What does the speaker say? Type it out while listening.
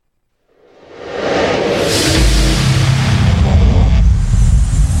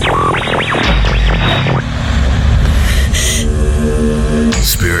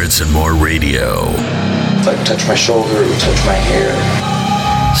Radio. If I touch my shoulder, it would touch my hair.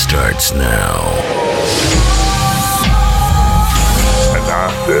 Starts now. And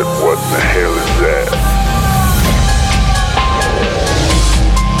I said, what the hell is that?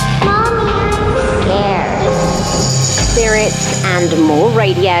 Spirits and More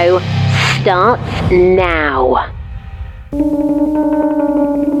Radio starts now.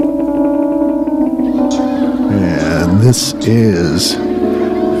 And this is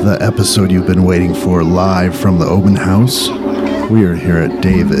the episode you've been waiting for, live from the Oman house. We are here at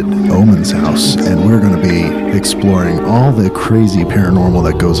David Oman's house, and we're going to be exploring all the crazy paranormal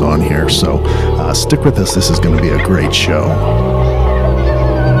that goes on here. So stick with us. This is going to be a great show.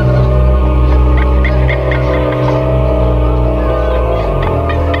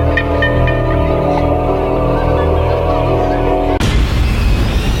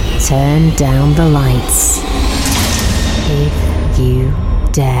 Turn down the lights, if you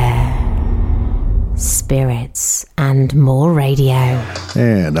dare. Spirits and More Radio.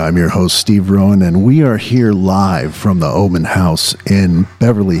 And I'm your host, Steve Rowan, and we are here live from the Oman house in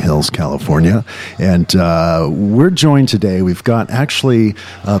Beverly Hills, California. And we're joined today. We've got actually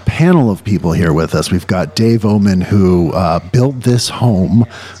a panel of people here with us. We've got Dave Oman, who built this home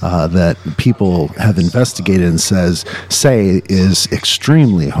that people have investigated and say is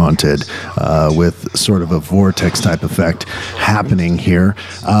extremely haunted, with sort of a vortex type effect happening here.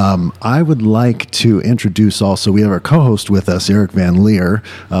 I would like to introduce also, we have our co-host with us, Eric Van Leer,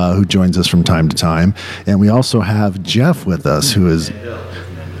 who joins us from time to time. And we also have Jeff with us, who is...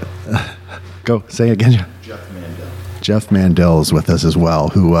 Go, say it again. Jeff Mandel is with us as well,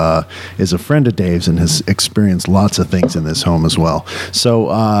 who is a friend of Dave's and has experienced lots of things in this home as well.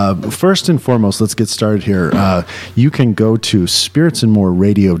 So first and foremost, let's get started here. You can go to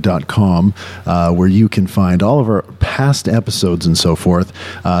spiritsandmoreradio.com, where you can find all of our past episodes and so forth.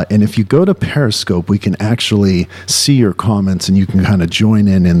 And if you go to Periscope, we can actually see your comments and you can kind of join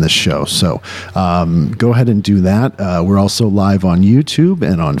in the show. So go ahead and do that. We're also live on YouTube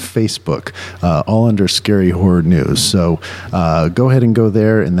and on Facebook, all under Scary Horror News. So go ahead and go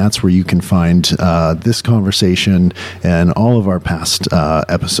there, and that's where you can find this conversation and all of our past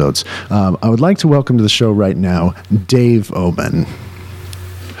episodes. I would like to welcome to the show right now Dave Oman.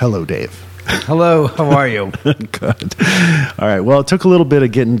 Hello, Dave. Hello, how are you? Good. All right, well, it took a little bit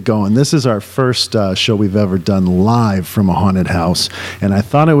of getting going. This is our first show we've ever done live from a haunted house, and I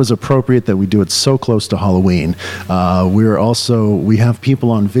thought it was appropriate that we do it so close to Halloween. We have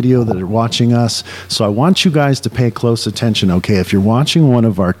people on video that are watching us, so I want you guys to pay close attention, okay? If you're watching one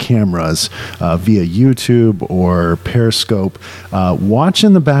of our cameras via YouTube or Periscope, watch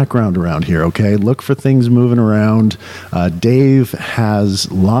in the background around here, okay? Look for things moving around. Dave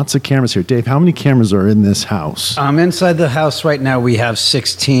has lots of cameras here. Dave, how many cameras are in this house? Inside the house right now we have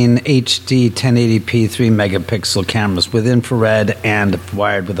 16 HD 1080p 3 megapixel cameras with infrared and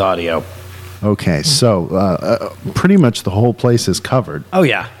wired with audio. Okay, so pretty much the whole place is covered. Oh,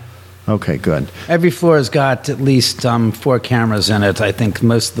 yeah. Okay, good. Every floor has got at least 4 cameras in it. I think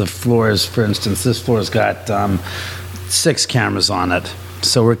most of the floors, for instance, this floor has got 6 cameras on it.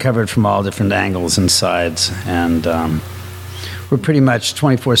 So we're covered from all different angles and sides, and we're pretty much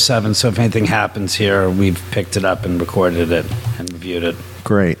 24/7, so if anything happens here, we've picked it up and recorded it and reviewed it.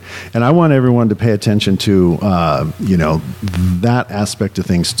 Great. And I want everyone to pay attention to, that aspect of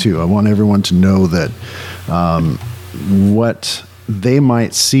things, too. I want everyone to know that what they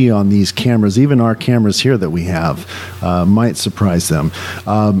might see on these cameras, even our cameras here that we have, might surprise them.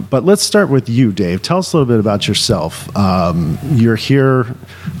 But let's start with you, Dave. Tell us a little bit about yourself. You're here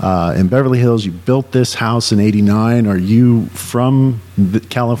in Beverly Hills. You built this house in '89. Are you from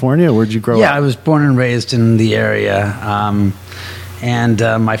California? Where'd you grow up? Yeah, I was born and raised in the area. And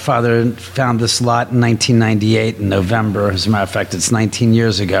my father found this lot in 1998 in November. As a matter of fact, it's 19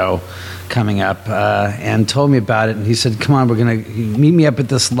 years ago coming up, and told me about it. And he said, come on, we're going to meet me up at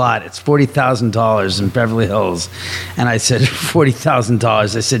this lot. It's $40,000 in Beverly Hills. And I said,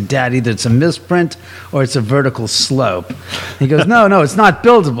 $40,000. I said, Dad, either it's a misprint or it's a vertical slope. He goes, no, it's not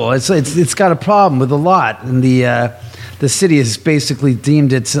buildable. It's got a problem with the lot. And the city has basically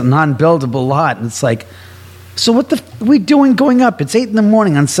deemed it's a non-buildable lot. And it's like, so what are we doing going up? It's 8 a.m.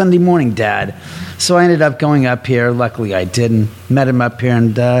 on Sunday morning, Dad. So I ended up going up here. Luckily, I didn't. Met him up here,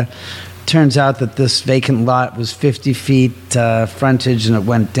 and turns out that this vacant lot was 50 feet frontage, and it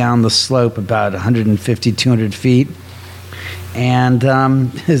went down the slope about 150, 200 feet. And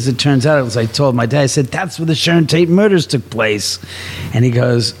as it turns out, as I told my dad, I said, that's where the Sharon Tate murders took place. And he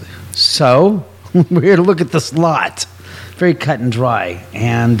goes, so? We're here to look at this lot. Very cut and dry.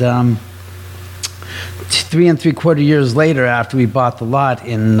 And 3.75 years later, after we bought the lot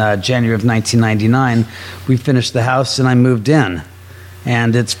in January of 1999, we finished the house and I moved in.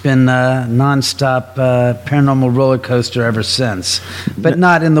 And it's been a nonstop paranormal roller coaster ever since. But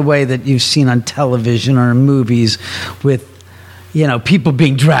not in the way that you've seen on television or in movies with, people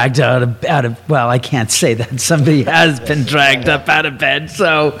being dragged out of, well, I can't say that. Somebody has been dragged up out of bed,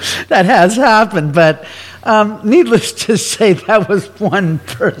 so that has happened. But needless to say, that was one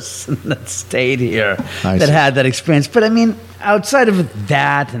person that stayed here that had that experience. But I mean, outside of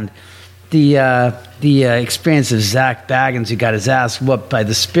that and the experience of Zach Baggins, who got his ass whooped by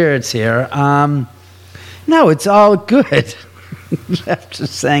the spirits here, no, it's all good. After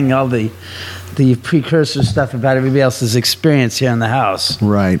saying all the precursor stuff about everybody else's experience here in the house.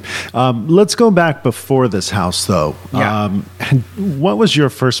 Right. Let's go back before this house, though. Yeah. What was your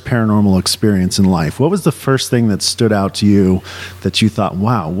first paranormal experience in life? What was the first thing that stood out to you that you thought,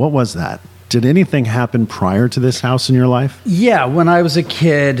 wow, what was that? Did anything happen prior to this house in your life? Yeah, when I was a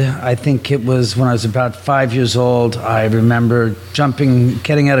kid, I think it was when I was about 5 years old, I remember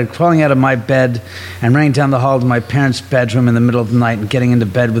crawling out of my bed and running down the hall to my parents' bedroom in the middle of the night and getting into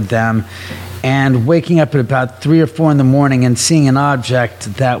bed with them and waking up at about 3 or 4 in the morning and seeing an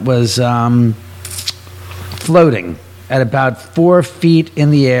object that was floating at about 4 feet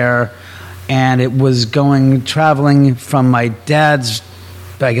in the air, and it was traveling from my dad's,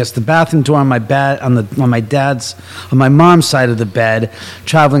 I guess, the bathroom door on my mom's side of the bed,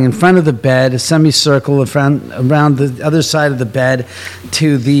 traveling in front of the bed, a semicircle around the other side of the bed,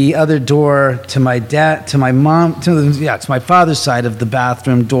 to the other door, to my father's side of the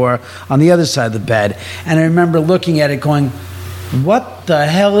bathroom door on the other side of the bed. And I remember looking at it going, what the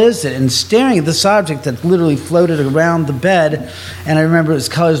hell is it? And staring at this object that literally floated around the bed. And I remember its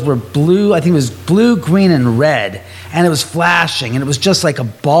colors were blue. I think it was blue, green, and red. And it was flashing. And it was just like a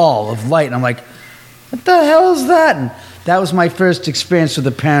ball of light. And I'm like, what the hell is that? And that was my first experience with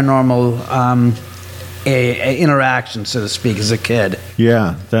the paranormal interaction, so to speak, as a kid.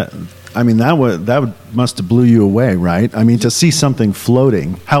 Yeah. That must have blew you away, right? I mean, to see something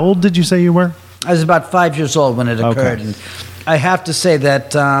floating. How old did you say you were? I was about 5 years old when it occurred. Okay. And I have to say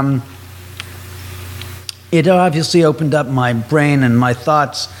that it obviously opened up my brain and my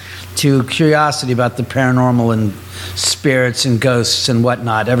thoughts to curiosity about the paranormal and spirits and ghosts and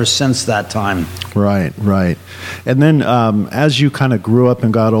whatnot ever since that time. Right. And then as you kind of grew up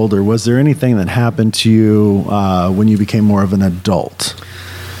and got older, was there anything that happened to you when you became more of an adult?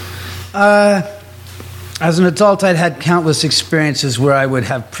 As an adult, I'd had countless experiences where I would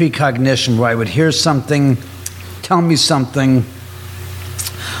have precognition, where I would hear something, tell me something,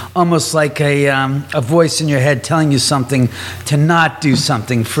 almost like a voice in your head telling you something to not do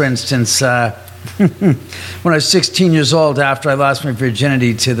something. For instance, when I was 16 years old, after I lost my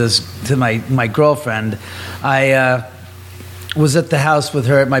virginity to my girlfriend, I was at the house with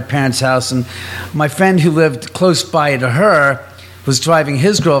her at my parents' house, and my friend who lived close by to her was driving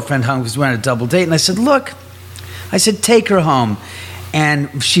his girlfriend home because we were on a double date. And I said, look, take her home.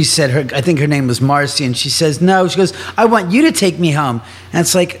 And she said, I think her name was Marcy, and she says, no. She goes, I want you to take me home. And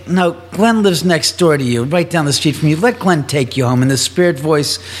it's like, no, Glenn lives next door to you, right down the street from you. Let Glenn take you home. And the spirit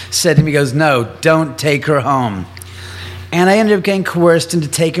voice said to me, goes, no, don't take her home. And I ended up getting coerced into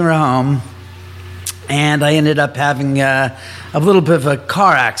taking her home. And I ended up having a little bit of a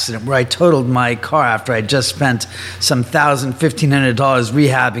car accident where I totaled my car after I just spent some $1,500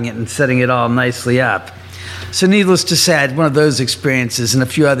 rehabbing it and setting it all nicely up. So needless to say, I had one of those experiences and a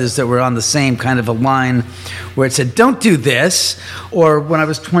few others that were on the same kind of a line where it said, don't do this. Or when I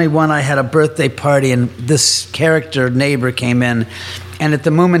was 21, I had a birthday party and this neighbor came in. And at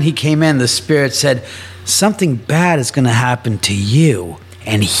the moment he came in, the spirit said, something bad is going to happen to you.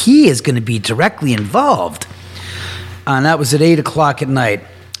 And he is going to be directly involved. And that was at 8 o'clock at night.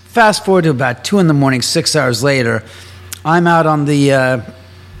 Fast forward to about 2 in the morning, 6 hours later, I'm out on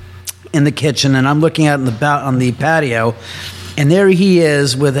in the kitchen, and I'm looking out on the patio, and there he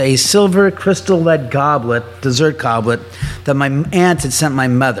is with a silver crystal-lead dessert goblet, that my aunt had sent my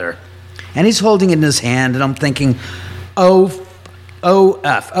mother. And he's holding it in his hand, and I'm thinking, O-F.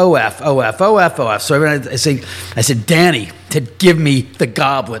 So I said, Danny, to give me the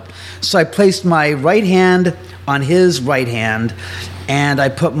goblet. So I placed my right hand on his right hand, and I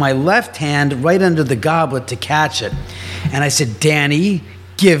put my left hand right under the goblet to catch it. And I said, Danny,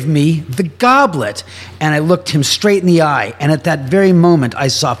 give me the goblet. And I looked him straight in the eye, and at that very moment, I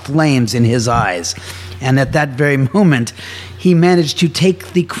saw flames in his eyes. And at that very moment, he managed to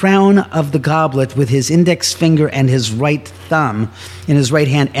take the crown of the goblet with his index finger and his right thumb in his right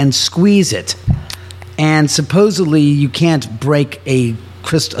hand and squeeze it. And supposedly you can't break a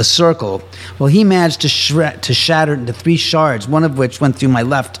a circle. Well, he managed to shatter it into 3 shards, one of which went through my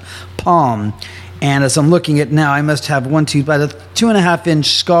left palm. And as I'm looking at now, I must have about a 2.5-inch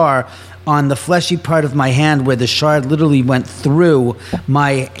scar on the fleshy part of my hand where the shard literally went through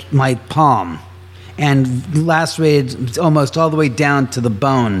my palm and lacerated almost all the way down to the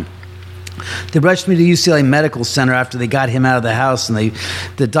bone. They rushed me to UCLA Medical Center after they got him out of the house, and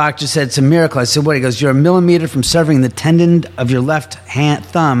the doctor said, it's a miracle. I said, what? He goes, you're a millimeter from severing the tendon of your left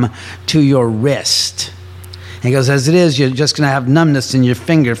thumb to your wrist. And he goes, as it is, you're just going to have numbness in your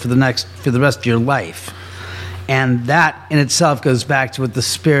finger for the rest of your life. And that in itself goes back to what the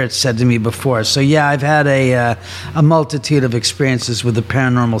spirit said to me before. So yeah, I've had a multitude of experiences with the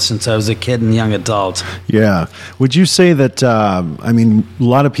paranormal since I was a kid and young adult. Yeah. Would you say that, a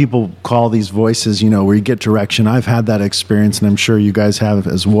lot of people call these voices, where you get direction. I've had that experience, and I'm sure you guys have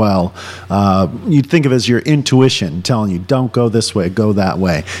as well. You'd think of it as your intuition telling you, don't go this way, go that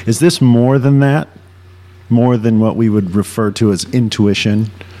way. Is this more than that? More than what we would refer to as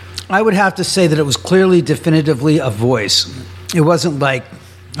intuition? I would have to say that it was clearly, definitively a voice. It wasn't like,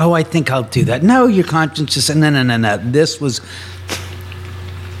 oh, I think I'll do that. No, your conscience just said, no. This was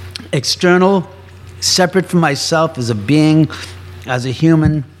external, separate from myself as a being, as a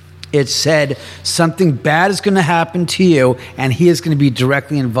human. It said something bad is going to happen to you, and he is going to be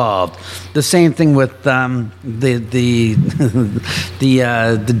directly involved. The same thing with the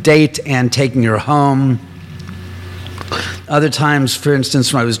date and taking her home. Other times, for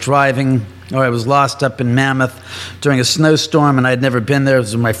instance, when I was driving or I was lost up in Mammoth during a snowstorm and I'd never been there. It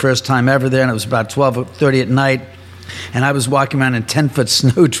was my first time ever there, and it was about 12:30 at night. And I was walking around in 10-foot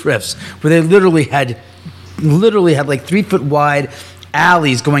snow drifts where they literally had like 3-foot wide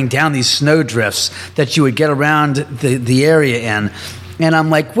alleys going down these snow drifts that you would get around the area in. And I'm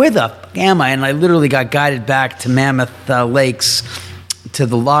like, where the f*** am I? And I literally got guided back to Mammoth Lakes, to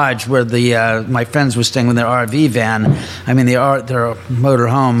the lodge where my friends were staying with their RV van, their motor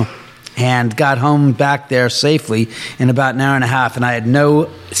home, and got home back there safely in about an hour and a half, and I had no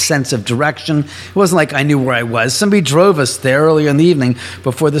sense of direction. It wasn't like I knew where I was. Somebody drove us there earlier in the evening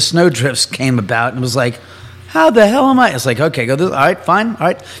before the snowdrifts came about, and it was like, how the hell am I? It's like, okay, go this, all right, fine, all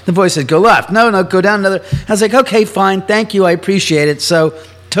right. The voice said, go left. No, go down another. I was like, okay, fine, thank you, I appreciate it. So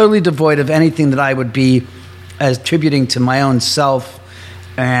totally devoid of anything that I would be attributing to my own self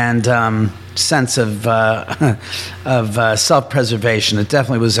and sense of self-preservation. It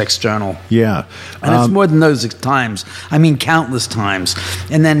definitely was external. Yeah. And it's more than those times. I mean, countless times.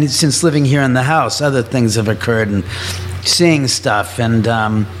 And then since living here in the house, other things have occurred and seeing stuff. And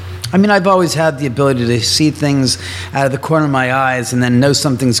I've always had the ability to see things out of the corner of my eyes and then know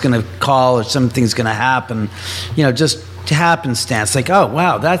something's going to call or something's going to happen. Just happenstance. Like, oh,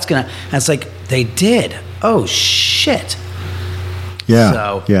 wow, that's going to... And it's like, they did. Oh, shit. Yeah,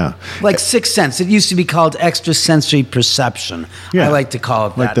 so, yeah. Like Sixth Sense. It used to be called extrasensory perception. Yeah. I like to call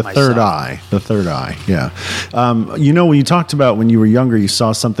it like that the myself. The third eye, yeah. When you talked about when you were younger, you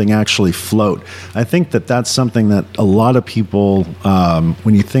saw something actually float. I think that's something that a lot of people,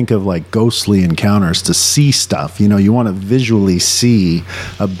 when you think of like ghostly encounters, to see stuff, you want to visually see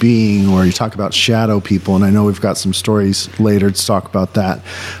a being, or you talk about shadow people, and I know we've got some stories later to talk about that.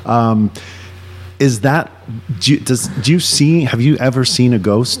 Have you ever seen a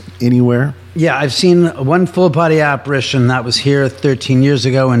ghost anywhere? Yeah, I've seen one full body apparition that was here 13 years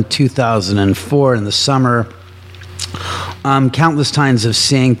ago in 2004 in the summer. Countless times of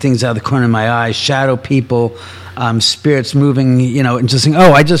seeing things out of the corner of my eye, shadow people, spirits moving, and just saying,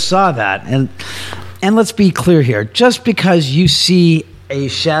 oh, I just saw that. And let's be clear here. Just because you see a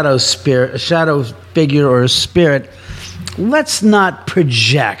shadow figure or a spirit, let's not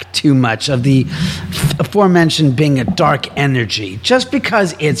project too much of the aforementioned being a dark energy. Just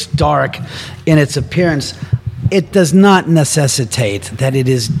because it's dark in its appearance, it does not necessitate that it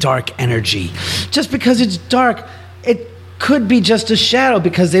is dark energy. Just because it's dark, it could be just a shadow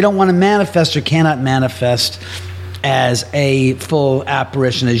because they don't want to manifest or cannot manifest as a full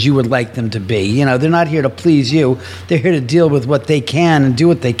apparition as you would like them to be. They're not here to please you. They're here to deal with what they can and do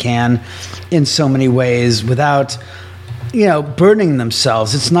what they can in so many ways without burdening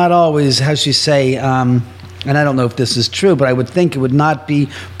themselves. It's not always, how should you say, and I don't know if this is true, but I would think it would not be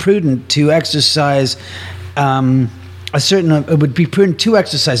prudent to exercise it would be prudent to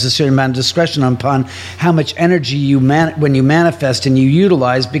exercise a certain amount of discretion upon how much energy when you manifest and you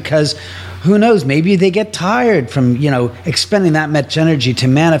utilize, because who knows, maybe they get tired from, expending that much energy to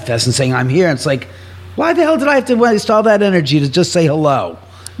manifest and saying, I'm here. And it's like, why the hell did I have to waste all that energy to just say hello?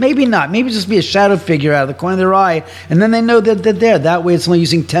 Maybe not. Maybe just be a shadow figure out of the corner of their eye, and then they know that they're there. That way, it's only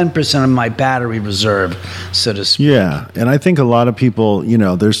using 10% of my battery reserve, so to speak. Yeah, and I think a lot of people,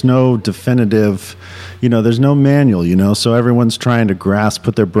 there's no definitive, there's no manual, so everyone's trying to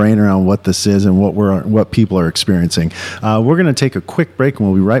put their brain around what this is and what people are experiencing. We're going to take a quick break, and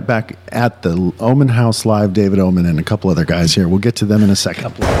we'll be right back at the Oman House Live. David Oman and a couple other guys here. We'll get to them in a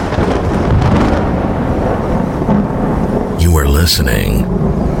second. You are listening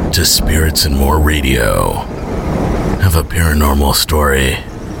to Spirits and More Radio. Have a paranormal story?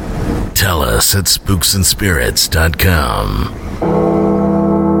 Tell us at spooksandspirits.com.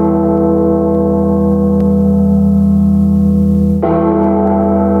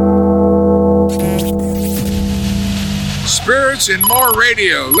 Spirits and More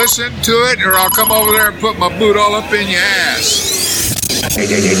Radio. Listen to it, or I'll come over there and put my boot all up in your ass.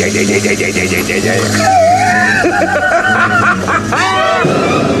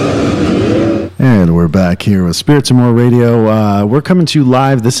 And we're back here with Spirits and More Radio. We're coming to you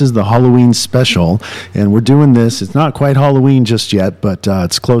live. This is the Halloween special, and we're doing this. It's not quite Halloween just yet, but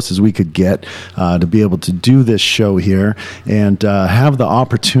it's close as we could get to be able to do this show here and have the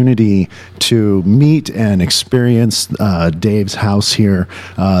opportunity to meet and experience Dave's house here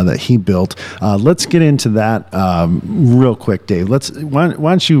that he built. Let's get into that real quick, Dave. Let's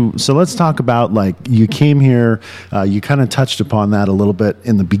talk about, like, you came here. You kind of touched upon that a little bit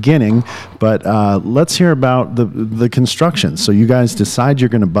in the beginning, but let's hear about the construction. So you guys decide you're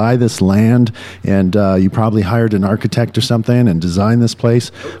going to buy this land, and you probably hired an architect or something and designed this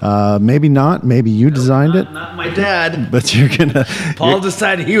place. Maybe not. Maybe you designed it. Not my dad. But you're going to... Paul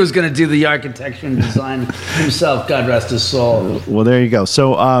decided he was going to do the architecture and design himself. God rest his soul. Well, there you go.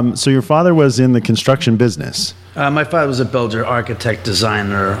 So your father was in the construction business. My father was a builder, architect,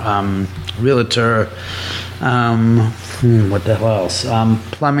 designer, realtor, what the hell else?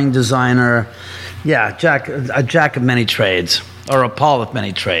 Plumbing designer. Yeah, a jack of many trades, or a Paul of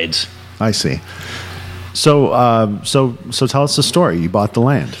many trades. I see. So tell us the story. You bought the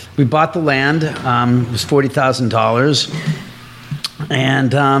land. We bought the land. It was $40,000,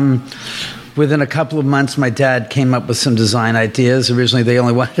 and within a couple of months, my dad came up with some design ideas. Originally, they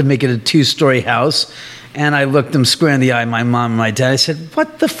only wanted to make it a 2-story house. And I looked them square in the eye, my mom and my dad. I said,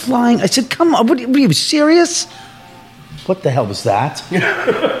 "What the flying?" I said, "Come on, were you serious? What the hell was that?"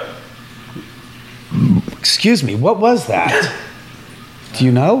 Excuse me, what was that? Do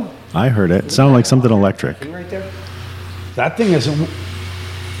you know? I heard it. It sounded like something electric. Right there? That thing isn't...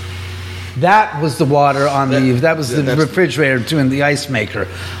 That was the water on that was the refrigerator doing the ice maker.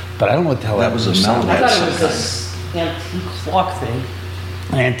 But I don't know what the hell that was. A sound. I thought it was this antique clock thing.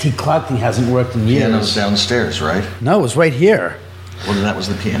 An antique clock thing hasn't worked in years. Piano's downstairs, right? No, it was right here. Well, then that was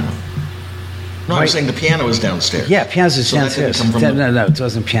the piano. No, I'm saying the piano is downstairs. Yeah, piano's downstairs. No, it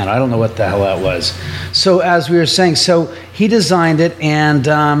wasn't piano. I don't know what the hell that was. So as we were saying, he designed it, and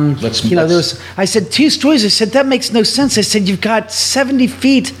I said 2 stories. I said that makes no sense. I said you've got 70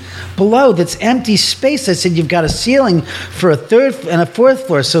 feet below that's empty space. I said you've got a ceiling for a 3rd and a 4th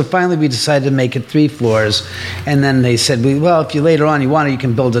floor. So finally we decided to make it 3 floors, and then they said, well, if you later on you want to, you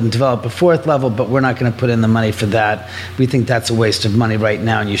can build and develop a 4th level, but we're not going to put in the money for that. We think that's a waste of money right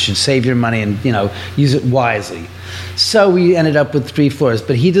now, and you should save your money and use it wisely. So we ended up with 3 floors,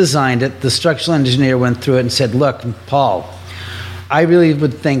 but he designed it. The structural engineer went through it and said, "Look, Paul, I really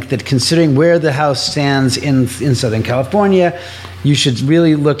would think that considering where the house stands in Southern California, you should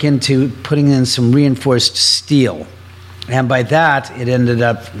really look into putting in some reinforced steel." And by that, it ended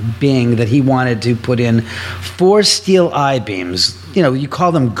up being that he wanted to put in 4 steel I-beams. You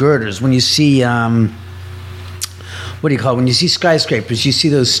call them girders. When you see... when you see skyscrapers, you see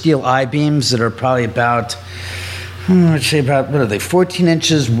those steel I-beams that are probably about, what are they, 14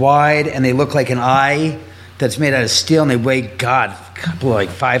 inches wide, and they look like an eye that's made out of steel, and they weigh, a couple of like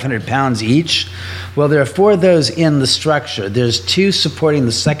 500 pounds each. Well, there are 4 of those in the structure. There's 2 supporting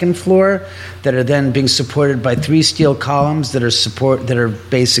the 2nd floor that are then being supported by 3 steel columns that are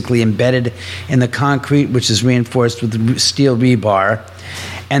basically embedded in the concrete, which is reinforced with steel rebar.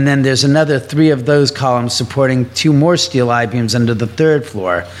 And then there's another 3 of those columns supporting 2 more steel I-beams under the 3rd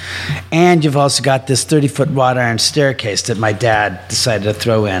floor. And you've also got this 30-foot wrought iron staircase that my dad decided to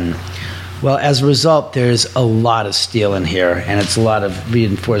throw in. Well, as a result, there's a lot of steel in here, and it's a lot of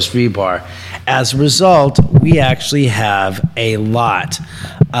reinforced rebar. As a result, we actually have a lot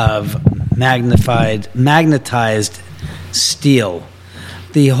of magnetized steel.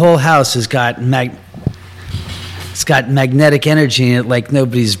 The whole house has got it's got magnetic energy in it like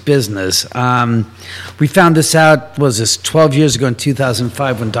nobody's business. We found this out, 12 years ago in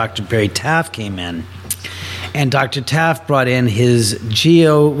 2005 when Dr. Barry Taft came in. And Dr. Taft brought in his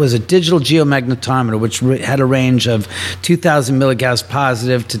digital geomagnetometer, which had a range of 2,000 milligauss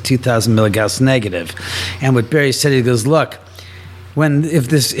positive to 2,000 milligauss negative. And what Barry said, he goes, look, if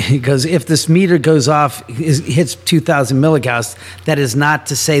this meter goes off, hits 2,000 milligauss, that is not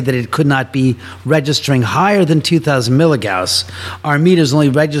to say that it could not be registering higher than 2,000 milligauss. Our meters only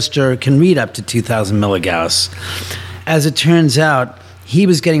can read up to 2,000 milligauss. As it turns out, he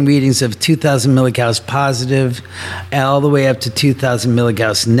was getting readings of 2,000 milligauss positive all the way up to 2,000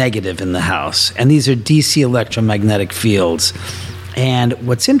 milligauss negative in the house. And these are DC electromagnetic fields. And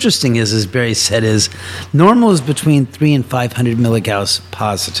what's interesting is, as Barry said, is normal is between 300 and 500 milligauss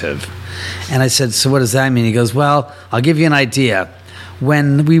positive. And I said, so what does that mean? He goes, well, I'll give you an idea.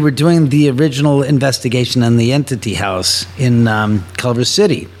 When we were doing the original investigation on the Entity House in Culver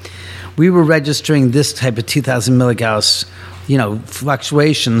City, we were registering this type of 2,000 milligauss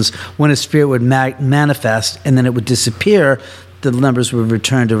fluctuations when a spirit would manifest and then it would disappear. The numbers were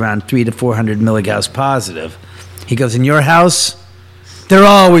returned around 300 to 400 milligauss positive. He goes, in your house, they're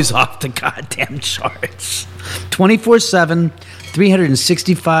always off the goddamn charts. 24/7,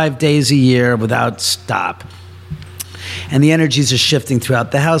 365 days a year without stop. And the energies are shifting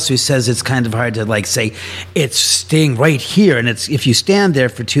throughout the house. So he says it's kind of hard to say it's staying right here. And if you stand there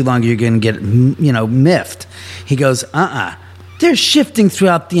for too long, you're going to get, miffed. He goes, They're shifting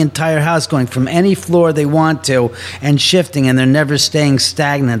throughout the entire house, going from any floor they want to and shifting, and they're never staying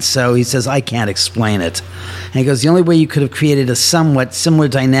stagnant. So he says, I can't explain it. And he goes, the only way you could have created a somewhat similar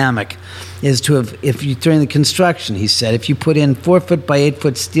dynamic is to have, during the construction, he said, if you put in 4-foot by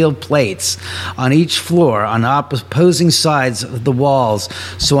 8-foot steel plates on each floor on opposing sides of the walls.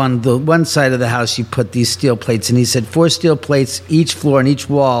 So on the one side of the house, you put these steel plates, and he said 4 steel plates each floor and each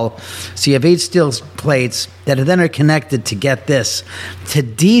wall. So you have 8 steel plates that are then connected, to get this, to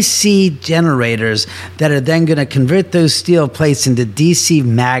DC generators that are then going to convert those steel plates into DC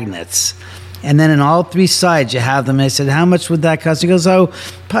magnets. And then in all 3 sides, you have them. I said, how much would that cost? He goes,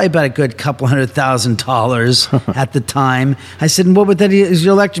 probably about a good couple $100,000 at the time. I said, and what would that is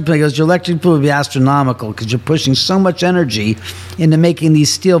your electric bill? He goes, your electric bill would be astronomical because you're pushing so much energy into making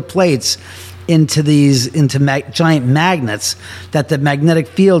these steel plates into giant magnets that the magnetic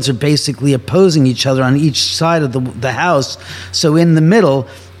fields are basically opposing each other on each side of the house. So in the middle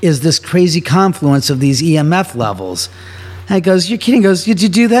is this crazy confluence of these EMF levels. And he goes, you're kidding? He goes, did you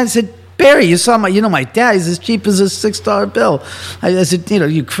do that? I said, Barry, you saw my dad, he's as cheap as a $6 bill. I said,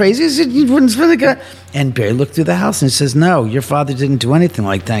 you crazy? I said, you wouldn't spend a guy. And Barry looked through the house and he says, no, your father didn't do anything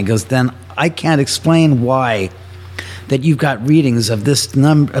like that. He goes, then I can't explain why that you've got readings of this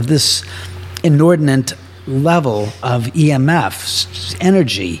inordinate level of EMF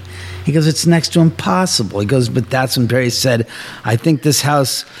energy. He goes, it's next to impossible. He goes, but that's when Barry said, I think this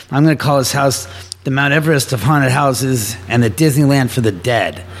house, I'm going to call this house the Mount Everest of haunted houses and the Disneyland for the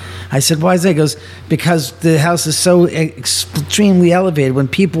dead. I said, why is that? He goes, because the house is so extremely elevated. When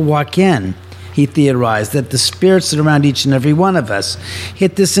people walk in, he theorized that the spirits that are around each and every one of us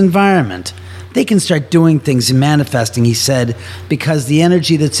hit this environment. They can start doing things and manifesting, he said, because the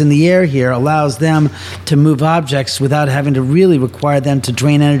energy that's in the air here allows them to move objects without having to really require them to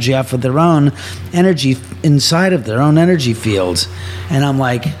drain energy off of their own energy inside of their own energy fields. And I'm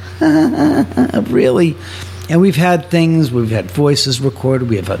like, really? And we've had voices recorded,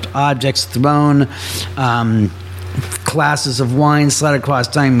 we have had objects thrown, glasses of wine slid across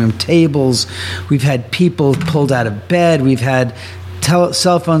dining room tables, we've had people pulled out of bed, we've had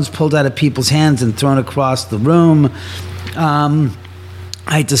cell phones pulled out of people's hands and thrown across the room. I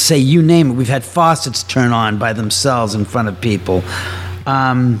hate to say, you name it, we've had faucets turn on by themselves in front of people.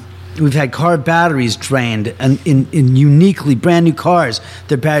 We've had car batteries drained in uniquely brand new cars.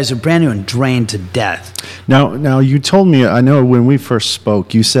 Their batteries are brand new and drained to death. Now you told me, I know when we first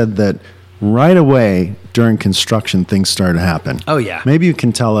spoke, you said that right away during construction things started to happen. Oh, yeah. Maybe you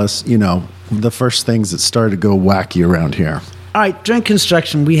can tell us, the first things that started to go wacky around here. All right, during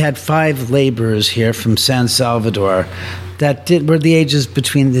construction, we had 5 laborers here from San Salvador that were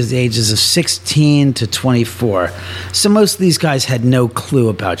between the ages of 16 to 24. So most of these guys had no clue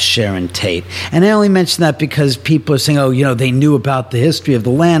about Sharon Tate. And I only mention that because people are saying, they knew about the history of the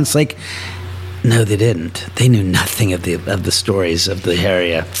land. It's like, no, they didn't. They knew nothing of the stories of the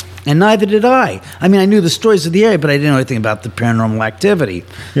area. And neither did I. I mean, I knew the stories of the area, but I didn't know anything about the paranormal activity.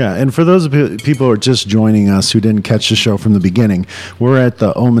 Yeah, and for those people who are just joining us who didn't catch the show from the beginning, we're at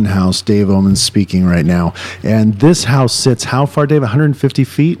the Oman House. Dave Oman's speaking right now. And this house sits how far, Dave? 150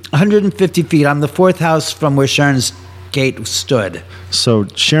 feet? 150 feet. I'm the 4th house from where Sharon's gate stood. So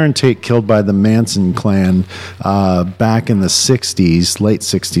Sharon Tate killed by the Manson clan back in the 60s, late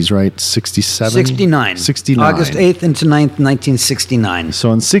 60s, right? 67? 69. 69. August 8th into 9th, 1969.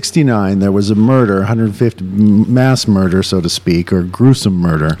 So in 69, there was a murder, 150 mass murder, so to speak, or gruesome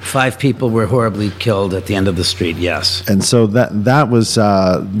murder. 5 people were horribly killed at the end of the street, yes. And so that was,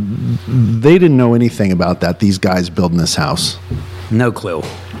 they didn't know anything about that, these guys building this house. No clue.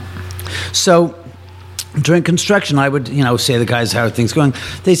 So during construction, I would, say to the guys, how are things going?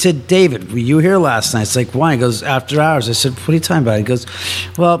 They said, David, were you here last night? It's like, why? He goes, after hours. I said, what are you talking about? He goes,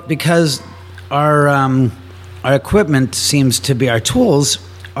 well, because our equipment seems to be, our tools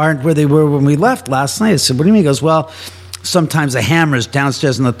aren't where they were when we left last night. I said, what do you mean? He goes, well, sometimes the hammer's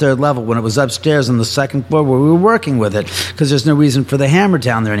downstairs on the 3rd level when it was upstairs on the 2nd floor where we were working with it, because there's no reason for the hammer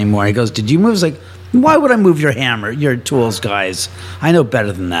down there anymore. He goes, did you move? I was like, why would I move your hammer, your tools, guys? I know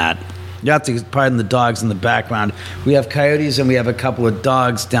better than that. You have to pardon the dogs in the background. We have coyotes and we have a couple of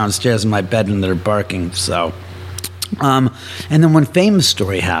dogs downstairs in my bedroom that are barking. So, and then one famous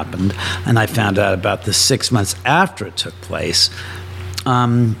story happened, and I found out about this 6 months after it took place.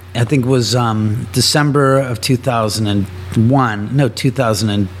 I think it was December of 2001. No,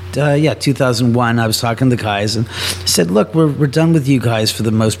 2001. I was talking to the guys and said, look, we're done with you guys for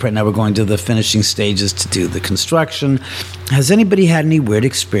the most part. Now we're going to the finishing stages to do the construction. Has anybody had any weird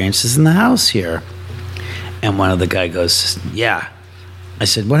experiences in the house here? And one of the guy goes, yeah. I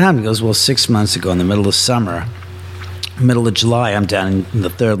said, what happened? He goes, well, 6 months ago in the middle of summer, middle of July, I'm down in the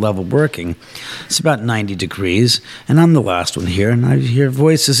 3rd level working. It's about 90 degrees, and I'm the last one here, and I hear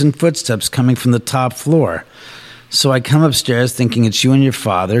voices and footsteps coming from the top floor. So I come upstairs thinking it's you and your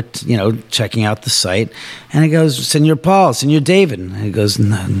father, checking out the site, and he goes, Senor Paul, Senor David. And he goes,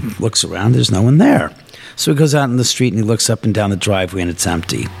 and looks around, there's no one there. So he goes out in the street, and he looks up and down the driveway, and it's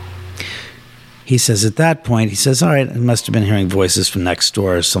empty. He says at that point, he says, all right, I must have been hearing voices from next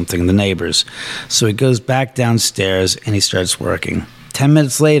door or something, the neighbors. So he goes back downstairs and he starts working. 10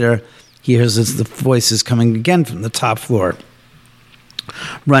 minutes later, he hears the voices coming again from the top floor.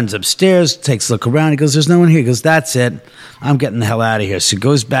 Runs upstairs, takes a look around. He goes, there's no one here. He goes, that's it. I'm getting the hell out of here. So he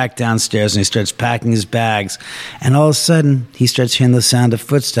goes back downstairs and he starts packing his bags. And all of a sudden, he starts hearing the sound of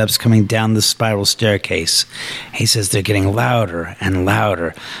footsteps coming down the spiral staircase. He says they're getting louder and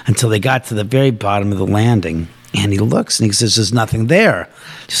louder until they got to the very bottom of the landing. And he looks and he says, there's nothing there.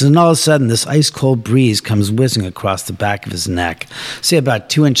 He says, and all of a sudden, this ice-cold breeze comes whizzing across the back of his neck, say about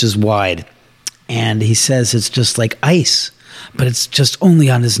 2 inches wide. And he says it's just like ice, but it's just only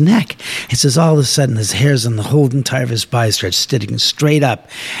on his neck. He says all of a sudden his hairs on the whole entire of his body start sitting straight up.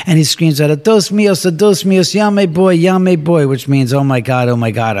 And he screams out, dos míos, llame boy, which means, oh my God,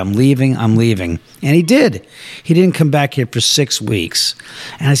 I'm leaving. And he did. He didn't come back here for 6 weeks.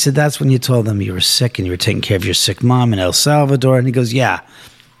 And I said, that's when you told them you were sick and you were taking care of your sick mom in El Salvador. And he goes, yeah.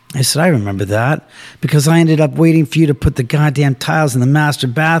 I said, I remember that because I ended up waiting for you to put the goddamn tiles in the master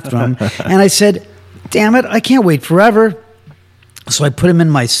bathroom. And I said, damn it, I can't wait forever. So I put them in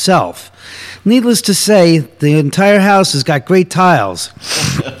myself. Needless to say, the entire house has got great tiles,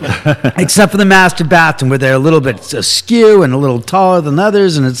 except for the master bathroom where they're a little bit askew and a little taller than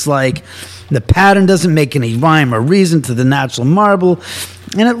others. And it's like the pattern doesn't make any rhyme or reason to the natural marble.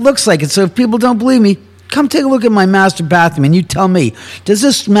 And it looks like it. So if people don't believe me, come take a look at my master bathroom and you tell me, does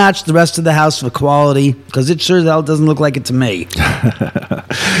this match the rest of the house for quality? Because it sure as hell doesn't look like it to me.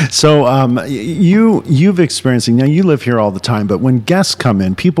 So you've experienced, now you live here all the time, but when guests come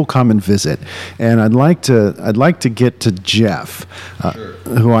in, people come and visit, and I'd like to get to Jeff,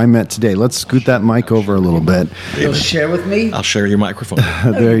 who I met today. Let's scoot that mic over a little bit. You'll share with me? I'll share your microphone.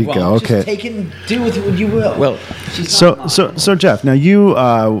 There you go. Okay. Just take it and do with it what you will. Well, so Jeff, now you,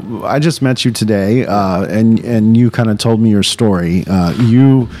 I just met you today, and you kind of told me your story.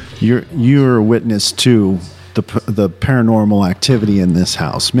 You're a witness to the paranormal activity in this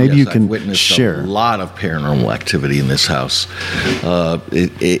house. Maybe you can I've witnessed share a lot of paranormal activity in this house.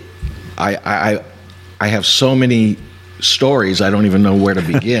 I have so many stories, I don't even know where to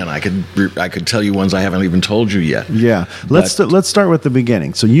begin. I could tell you ones I haven't even told you yet. Yeah, let's start with the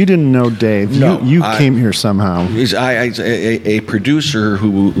beginning. So you didn't know Dave. No, you came here somehow. A producer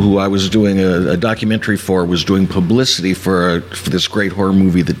who I was doing a documentary for was doing publicity for this great horror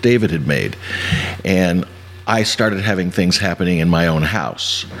movie that David had made, and I started having things happening in my own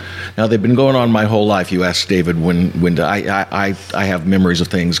house. Now, they've been going on my whole life. You asked David I have memories of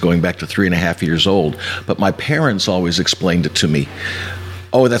things going back to 3.5 years old, but my parents always explained it to me.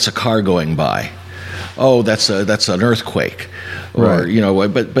 Oh, that's a car going by. Oh, that's an earthquake. Or, right.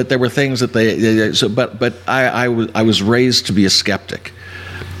 But there were things that but I was raised to be a skeptic.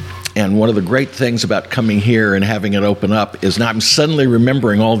 and one of the great things about coming here and having it open up is now I'm suddenly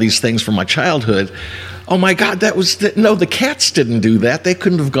remembering all these things from my childhood. Oh my God, no, the cats didn't do that. They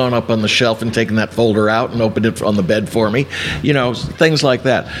couldn't have gone up on the shelf and taken that folder out and opened it on the bed for me. Things like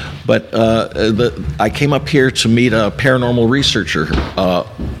that. But I came up here to meet a paranormal researcher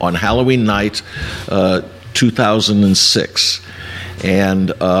on Halloween night, 2006.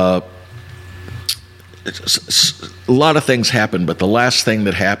 And a lot of things happened, but the last thing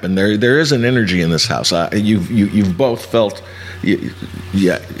that happened, there is an energy in this house. You've both felt.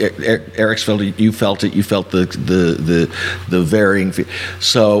 Eric's felt it. You felt it. You felt the varying.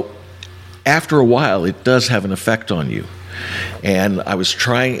 So after a while, it does have an effect on you. And I was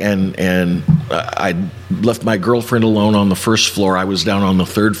trying, and I left my girlfriend alone on the first floor. I was down on the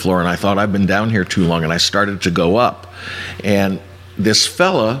third floor, and I thought I've been down here too long, and I started to go up. And this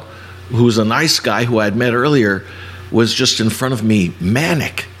fella, who's a nice guy who I had met earlier, was just in front of me,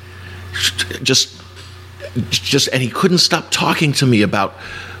 manic, just, and he couldn't stop talking to me about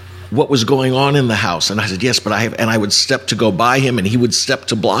what was going on in the house. And I said, yes, but and I would step to go by him, and he would step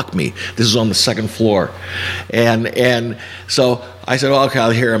to block me. This is on the second floor. And so I said, okay,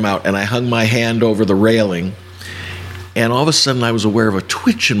 I'll hear him out. And I hung my hand over the railing, and all of a sudden I was aware of a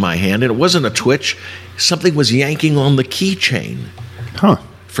twitch in my hand, and it wasn't a twitch. Something was yanking on the keychain. Huh.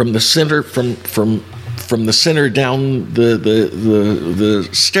 From the center, from the center down the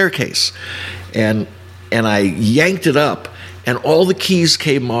staircase. And I yanked it up, and all the keys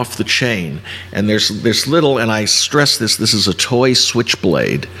came off the chain. And there's little, and I stress this is a toy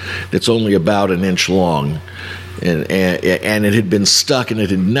switchblade that's only about an inch long. And it had been stuck, and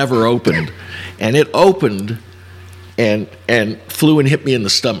it had never opened. And it opened and flew and hit me in the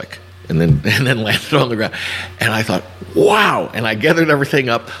stomach. And then landed on the ground. And I thought, wow. And I gathered everything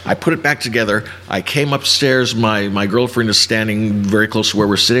up. I put it back together. I came upstairs. My girlfriend is standing very close to where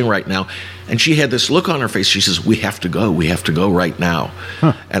we're sitting right now. And she had this look on her face. She says, we have to go. We have to go right now.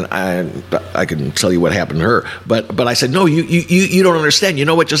 Huh. And I can tell you what happened to her. But I said, no, you don't understand. You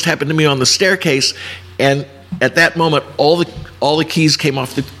know what just happened to me on the staircase? And at that moment, all the keys came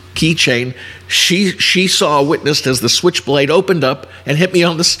off the keychain. She saw, witnessed as the switchblade opened up and hit me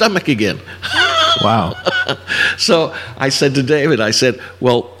on the stomach again. Wow. So I said to David,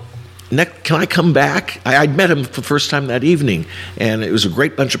 well, can I come back? I'd met him for the first time that evening, and it was a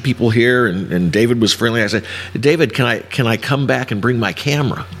great bunch of people here, and David was friendly. I said, David, can I come back and bring my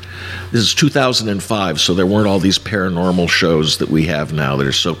camera? This is 2005, so there weren't all these paranormal shows that we have now that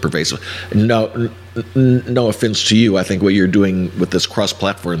are so pervasive. No offense to you. I think what you're doing with this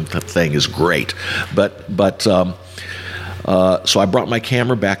cross-platform thing is great. But so I brought my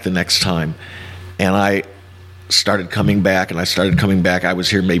camera back the next time, and I started coming back. I was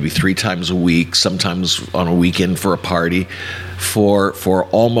here maybe 3 times a week, sometimes on a weekend for a party, for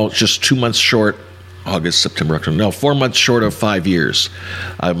almost just 2 months short. August, September, October. No, 4 months short of 5 years.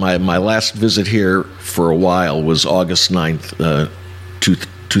 My last visit here for a while was August 9th,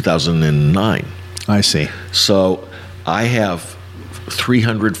 2009. I see. So I have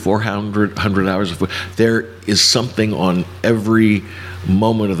 300, 400 hours of. There is something on every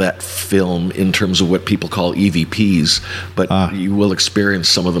moment of that film in terms of what people call EVPs, but you will experience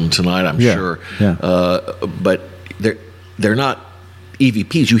some of them tonight, I'm sure. Yeah. But they're not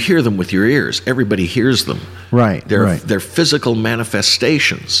EVPs. You hear them with your ears. Everybody hears them. Right. They're physical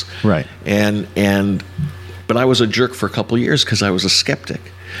manifestations. Right. But I was a jerk for a couple of years because I was a skeptic.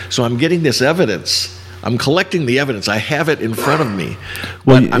 So I'm getting this evidence. I'm collecting the evidence. I have it in front of me,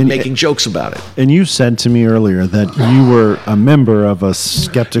 but I'm making jokes about it. And you said to me earlier that you were a member of a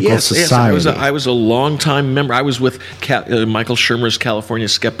skeptical society. Yes, I was a long-time member. I was with Michael Shermer's California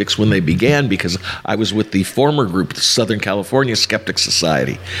Skeptics when they began, because I was with the former group, the Southern California Skeptic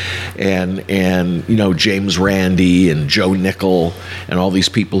Society, and James Randi and Joe Nickel and all these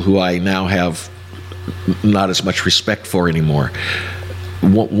people who I now have not as much respect for anymore.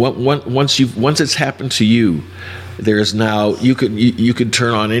 Once it's happened to you, there's now you could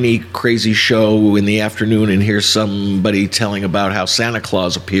turn on any crazy show in the afternoon and hear somebody telling about how Santa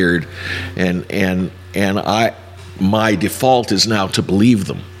Claus appeared, and my default is now to believe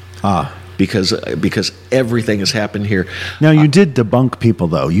them. Because everything has happened here. Now, you did debunk people,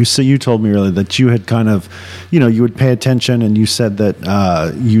 though. You told me earlier that you had kind of, you would pay attention, and you said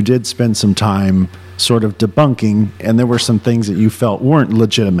that you did spend some time sort of debunking, and there were some things that you felt weren't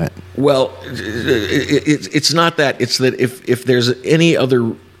legitimate. Well, it's not that. It's that if there's any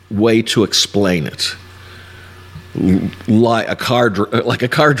other way to explain it, like a car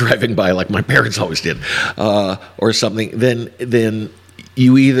driving by, like my parents always did, or something, then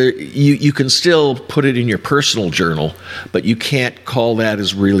you can still put it in your personal journal, but you can't call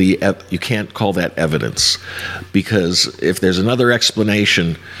that evidence, because if there's another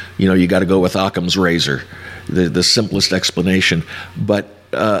explanation, you got to go with Occam's razor, the simplest explanation. But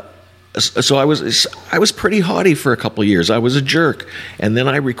so I was pretty haughty for a couple of years. I was a jerk, and then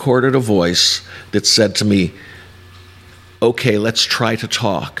I recorded a voice that said to me, "Okay, let's try to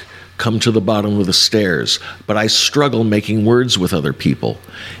talk. Come to the bottom of the stairs." But I struggle making words with other people,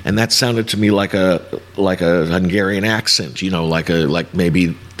 and that sounded to me like a Hungarian accent, like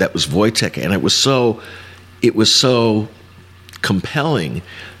maybe that was Wojtek, and it was so compelling.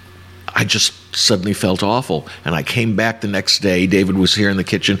 I just suddenly felt awful, and I came back the next day. David was here in the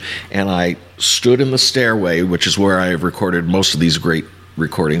kitchen, and I stood in the stairway, which is where I have recorded most of these great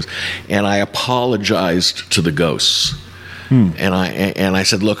recordings, and I apologized to the ghosts. And I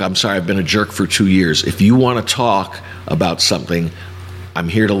said, "Look, I'm sorry, I've been a jerk for 2 years. If you want to talk about something, I'm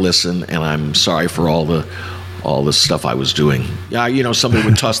here to listen, and I'm sorry for all the stuff I was doing." Yeah, somebody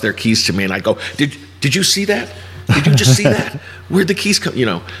would toss their keys to me, and I'd go, "Did you see that? Did you just see that? Where'd the keys come?"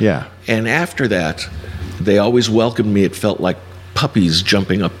 Yeah. And after that, they always welcomed me. It felt like puppies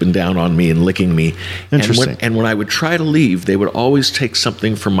jumping up and down on me and licking me. Interesting. And when I would try to leave, they would always take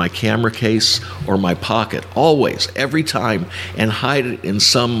something from my camera case or my pocket, always, every time, and hide it in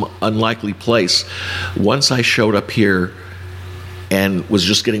some unlikely place. Once I showed up here and was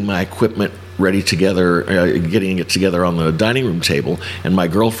just getting my equipment ready together, getting it together on the dining room table, and my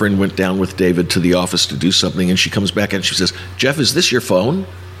girlfriend went down with David to the office to do something, and she comes back and she says, "Jeff, is this your phone?"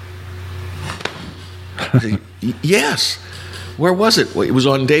 I say, "Yes." "Where was it?" "Well, it was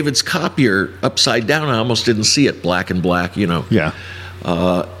on David's copier, upside down. I almost didn't see it, black and black, Yeah.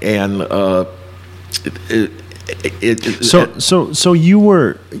 So you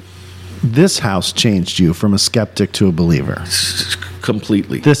were. This house changed you from a skeptic to a believer.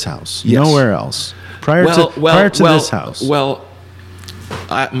 Completely. This house, Yes. nowhere else. Prior to this house. Well,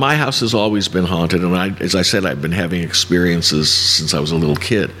 my house has always been haunted, and as I said, I've been having experiences since I was a little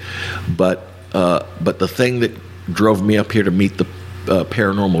kid. But the thing that drove me up here to meet the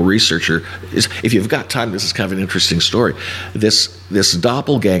paranormal researcher is, if you've got time, this is kind of an interesting story. This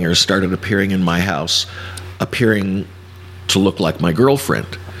doppelganger started appearing in my house, appearing to look like my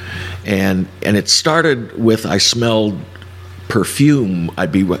girlfriend, and it started with, I smelled perfume.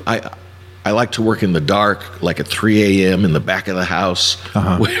 I like to work in the dark, like at 3 a.m. in the back of the house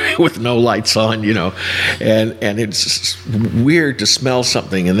with no lights on, and it's weird to smell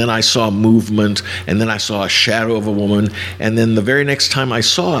something. And then I saw movement, and then I saw a shadow of a woman, and then the very next time I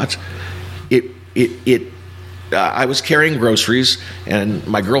saw it, I was carrying groceries, and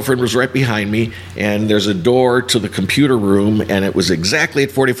my girlfriend was right behind me, and there's a door to the computer room, and it was exactly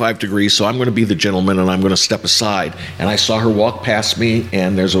at 45 degrees, so I'm going to be the gentleman, and I'm going to step aside. And I saw her walk past me,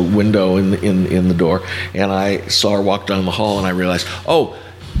 and there's a window in the door, and I saw her walk down the hall, and I realized,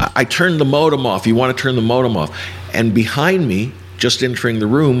 I turned the modem off. You want to turn the modem off? And behind me, just entering the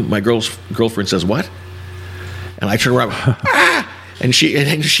room, my girlfriend says, "What?" And I turn around, "Ah!" And she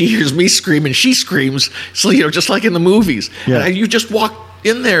hears me scream, and she screams. So just like in the movies. Yeah. And you just walked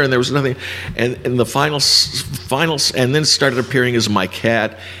in there, and there was nothing. And the final, and then started appearing as my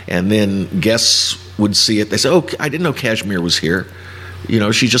cat. And then guests would see it. They say, "Oh, I didn't know Kashmir was here."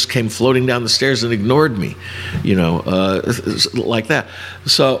 She just came floating down the stairs and ignored me. Like that.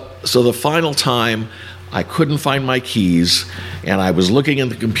 So the final time, I couldn't find my keys, and I was looking in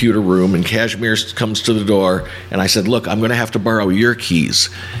the computer room, and Kashmir comes to the door, and I said, "Look, I'm going to have to borrow your keys."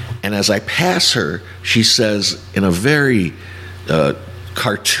 And as I pass her, she says in a very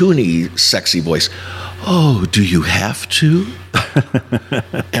cartoony, sexy voice, "Oh, do you have to?"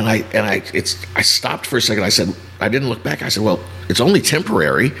 and I stopped for a second. I said, I didn't look back. I said, "Well, it's only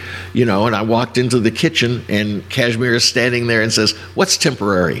temporary," and I walked into the kitchen, and Kashmir is standing there and says, "What's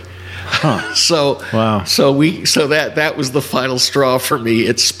temporary?" Huh. Wow. So that was the final straw for me.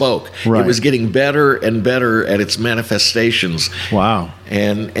 It spoke. Right. It was getting better and better at its manifestations. Wow.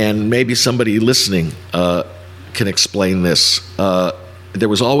 And maybe somebody listening can explain this. There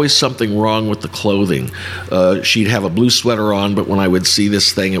was always something wrong with the clothing. She'd have a blue sweater on, but when I would see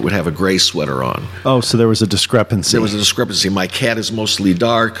this thing, it would have a gray sweater on. Oh, so there was a discrepancy. There was a discrepancy. My cat is mostly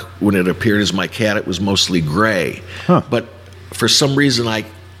dark. When it appeared as my cat, it was mostly gray. Huh. But for some reason,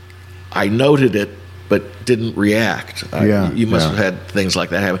 I noted it, but didn't react. You must have had things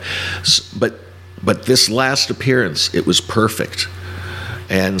like that happen. But this last appearance, it was perfect.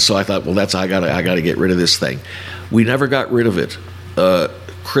 And so I thought, well, I got to get rid of this thing. We never got rid of it.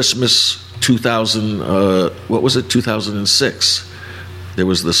 Christmas 2006. There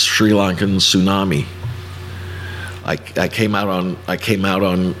was the Sri Lankan tsunami. I came out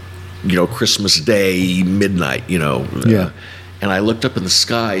on Christmas Day midnight, Yeah. and I looked up in the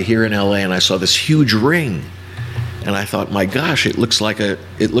sky here in LA and I saw this huge ring. And I thought, my gosh, it looks like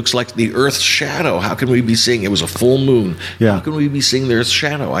the Earth's shadow. How can we be seeing? It was a full moon. Yeah. How can we be seeing the Earth's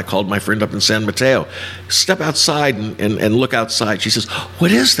shadow? I called my friend up in San Mateo. Step outside and look outside. She says,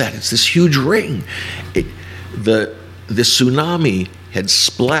 what is that? It's this huge ring. The tsunami had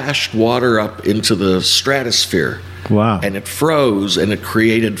splashed water up into the stratosphere. Wow. And it froze, and it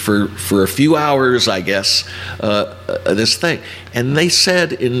created for a few hours, I guess, this thing. And they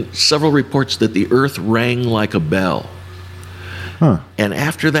said in several reports that the Earth rang like a bell. Huh. And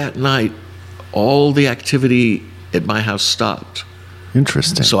after that night, all the activity at my house stopped.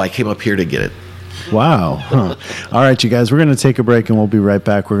 Interesting. So I came up here to get it. Wow. Huh. All right, you guys, we're going to take a break and we'll be right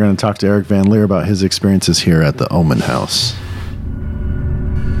back. We're going to talk to Eric Van Leer about his experiences here at the Oman House.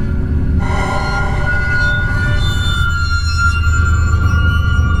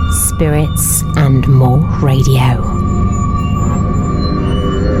 Spirits and More Radio.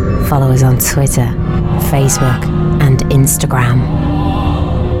 Follow us on Twitter, Facebook, and Instagram.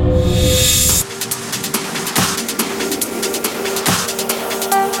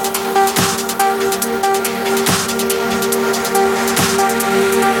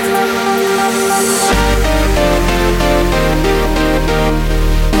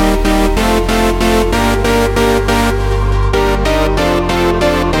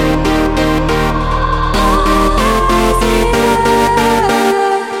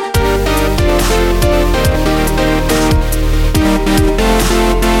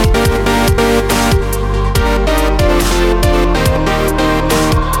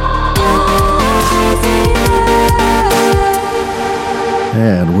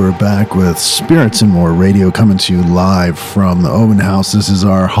 And we're back with Spirits and More Radio coming to you live from the Oman House. This is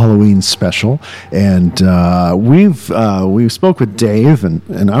our Halloween special, and we spoke with Dave, and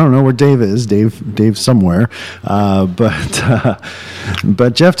I don't know where Dave is. Dave somewhere, but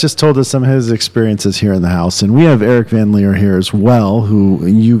Jeff just told us some of his experiences here in the house, and we have Eric Van Leer here as well, who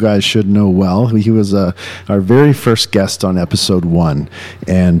you guys should know well. He was our very first guest on episode 1,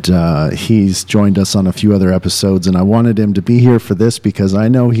 and he's joined us on a few other episodes, and I wanted him to be here for this because I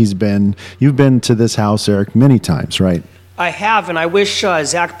know you've been to this house, Eric, many times, right? I have, and I wish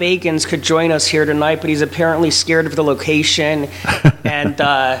Zach Bagans could join us here tonight, but he's apparently scared of the location.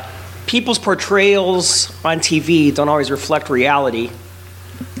 And people's portrayals on TV don't always reflect reality.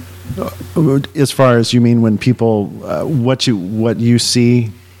 As far as you mean, when people what you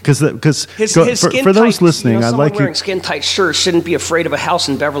see, because his skin for those tight, listening, I'd like wearing skin tight shirts shouldn't be afraid of a house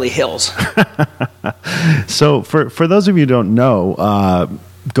in Beverly Hills. So for those of you who don't know,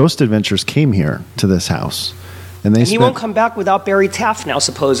 Ghost Adventures came here to this house, and he won't come back without Barry Taft now,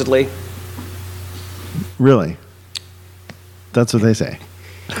 supposedly. Really? That's what they say.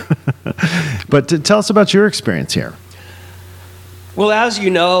 But tell us about your experience here. Well, as you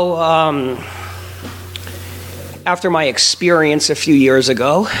know, after my experience a few years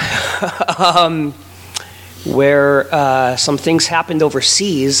ago, where some things happened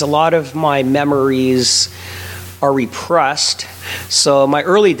overseas, a lot of my memories are repressed. So my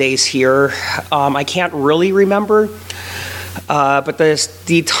early days here, I can't really remember. But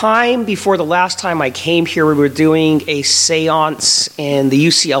the time before the last time I came here, we were doing a seance in the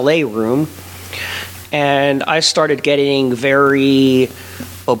UCLA room. And I started getting very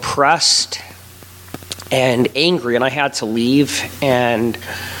oppressed and angry, and I had to leave. And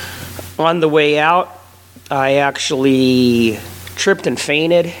on the way out, I actually tripped and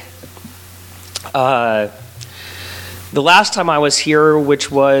fainted. The last time I was here,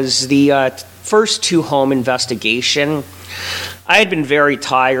 which was the first 2 home investigation, I had been very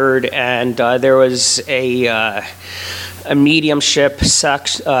tired, and there was a mediumship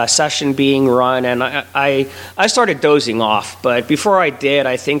session being run, and I started dozing off. But before I did,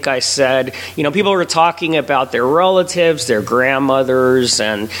 I think I said, people were talking about their relatives, their grandmothers,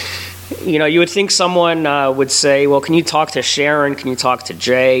 and you would think someone would say, well, can you talk to Sharon? Can you talk to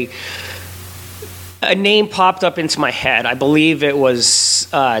Jay? A name popped up into my head. I believe it was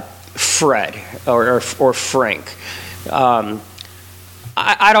Fred or Frank.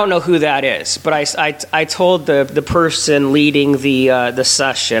 I don't know who that is, but I told the person leading the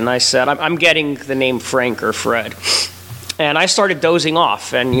session, I said, I'm getting the name Frank or Fred. And I started dozing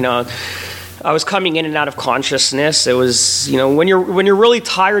off, and I was coming in and out of consciousness. It was, when you're really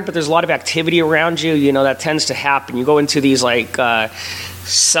tired, but there's a lot of activity around you, that tends to happen. You go into these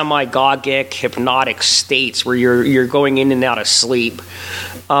semi-gogic, hypnotic states where you're going in and out of sleep.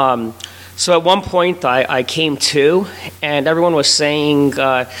 So at one point I came to, and everyone was saying,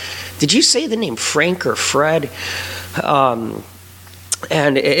 did you say the name Frank or Fred?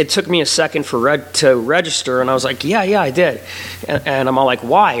 And it took me a second to register, and I was like, yeah, I did. And I'm all like,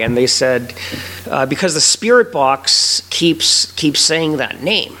 why? And they said, because the spirit box keeps saying that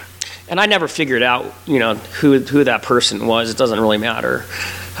name. And I never figured out, who that person was. It doesn't really matter.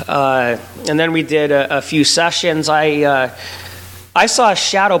 And then we did a few sessions. I saw a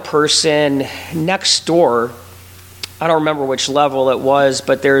shadow person next door. I don't remember which level it was,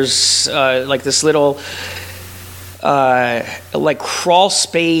 but there's like this little like crawl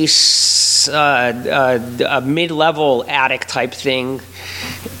space, a mid-level attic type thing,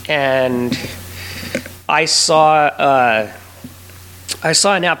 and I saw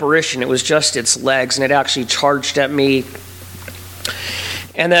an apparition. It was just its legs, and it actually charged at me.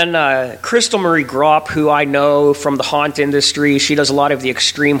 And then Crystal Marie Gropp, who I know from the haunt industry, she does a lot of the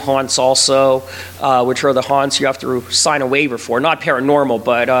extreme haunts also, which are the haunts you have to sign a waiver for. Not paranormal,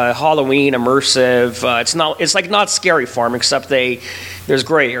 but Halloween, immersive. It's like not Scary Farm, except there's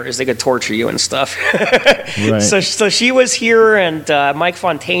gray areas. They could torture you and stuff. Right. So she was here, and Mike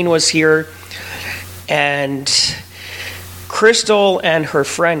Fontaine was here, and Crystal and her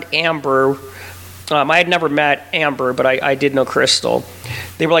friend Amber. I had never met Amber, but I did know Crystal.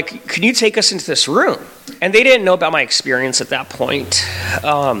 They were like, can you take us into this room? And they didn't know about my experience at that point.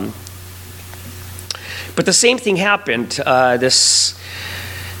 But the same thing happened. This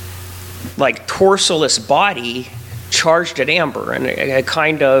like torso-less body charged at Amber, and it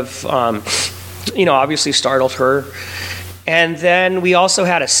kind of, obviously startled her. And then we also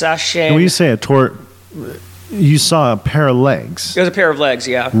had a session. And when you say you saw a pair of legs. It was a pair of legs,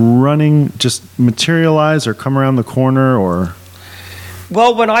 yeah. Running, just materialize or come around the corner, or?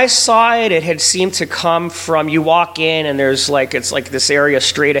 Well, when I saw it, it had seemed to come from, you walk in and it's like this area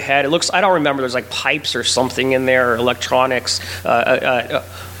straight ahead. It looks, I don't remember, there's like pipes or something in there, or electronics,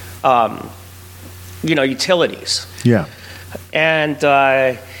 utilities. Yeah. And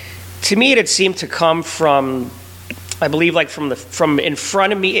to me, it had seemed to come from, I believe, like from in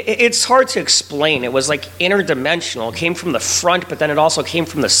front of me. It's hard to explain. It was like interdimensional. It came from the front, but then it also came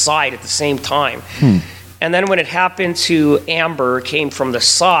from the side at the same time. And then when it happened to Amber, it came from the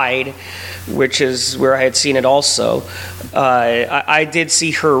side, which is where I had seen it also. I did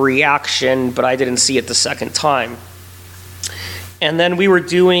see her reaction, but I didn't see it the second time. And then we were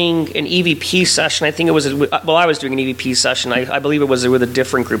doing an EVP session. I think it was, I was doing an EVP session. I believe it was with a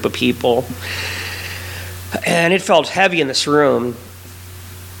different group of people. And it felt heavy in this room.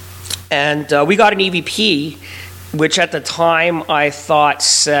 And we got an EVP, which at the time I thought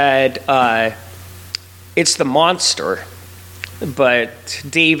said, it's the monster. But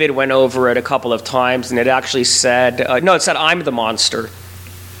David went over it a couple of times, and it actually said, it said, I'm the monster.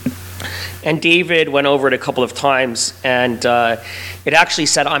 And David went over it a couple of times, and it actually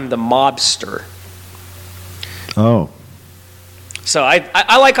said, I'm the mobster. Oh. So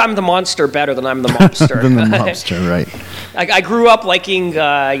I like I'm the monster better than I'm the mobster. Than the mobster, right. I grew up liking,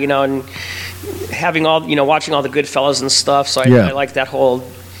 and having all, watching all the Goodfellas and stuff, so I like that whole,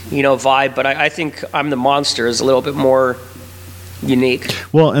 vibe, but I think I'm the monster is a little bit more unique.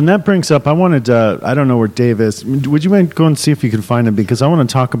 Well, and that brings up, I wanted to, I don't know where Dave is. Would you mind go and see if you can find him? Because I want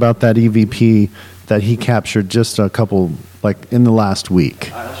to talk about that EVP that he captured just a couple, like in the last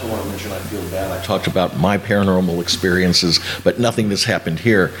week. I also want to mention I feel bad. I talked about my paranormal experiences, but nothing that's happened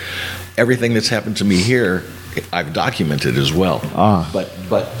here. Everything that's happened to me here, I've documented as well. But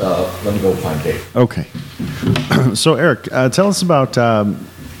let me go find Dave. Okay. So Eric, tell us about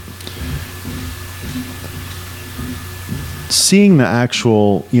seeing the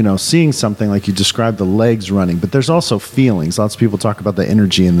actual, seeing something like you described, the legs running, but there's also feelings. Lots of people talk about the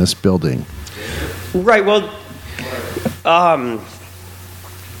energy in this building. Right. Well,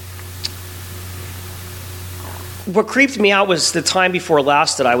 what creeped me out was the time before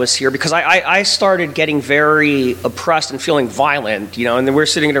last that I was here, because I started getting very oppressed and feeling violent, and then we're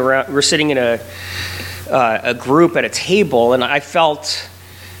sitting in a group at a table, and I felt.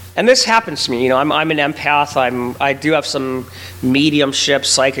 And this happens to me, I'm an empath. I do have some mediumship,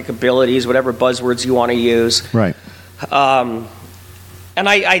 psychic abilities, whatever buzzwords you want to use. Right. And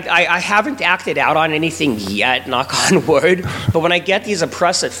I haven't acted out on anything yet, knock on wood. But when I get these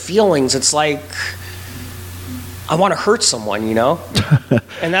oppressive feelings, it's like I want to hurt someone,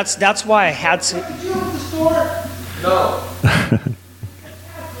 And that's why I had to. Did you open the store? No.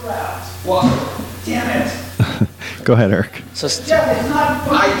 Well, damn it. Go ahead, Eric. So I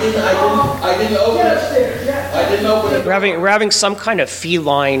didn't open it. I didn't open it. We're having some kind of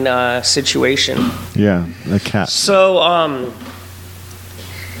feline situation. Yeah, the cat. So I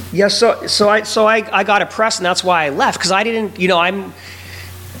got oppressed, and that's why I left, because I didn't. I'm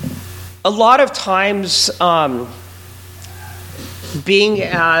a lot of times being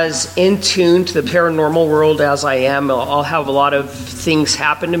as in tune to the paranormal world as I am, I'll have a lot of things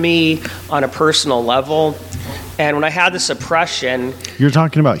happen to me on a personal level. And when I had this oppression... You're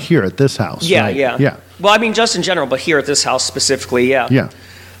talking about here at this house, yeah, right? Yeah. Well, I mean, just in general, but here at this house specifically, yeah. Yeah.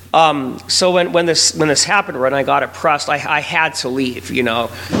 So when this happened, when I got oppressed, I had to leave, you know.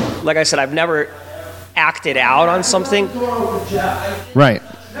 Like I said, I've never acted out on something. Right.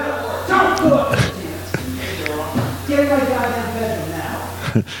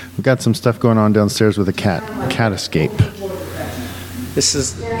 We've got some stuff going on downstairs with a cat escape. This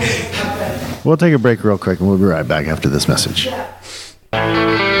is... We'll take a break real quick and we'll be right back after this message.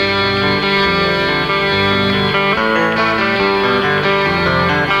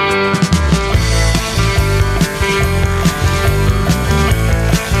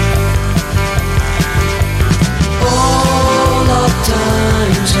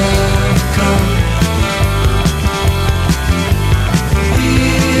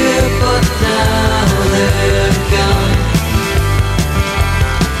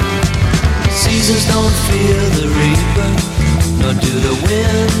 Don't feel the reaper, nor do the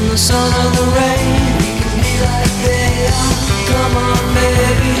wind, the sun, or the rain. We can be like they are. Come on,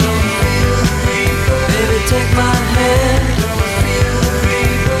 baby, don't feel the reaper. Baby, take my hand. Don't feel the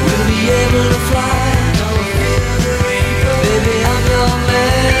reaper. We'll be able to fly. Don't feel the reaper. Baby, I'm your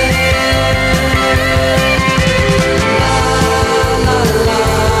man. La la la la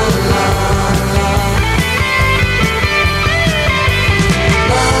la. La la la.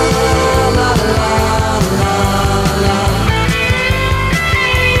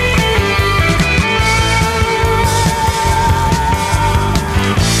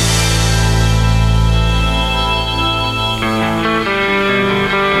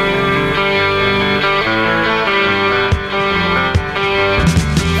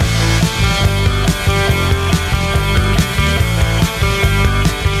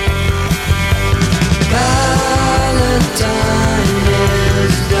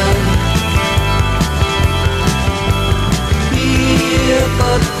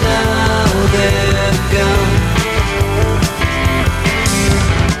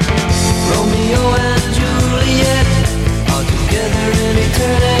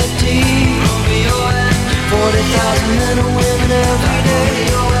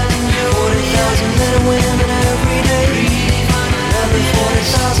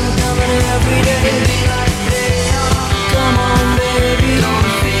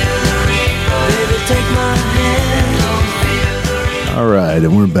 All right,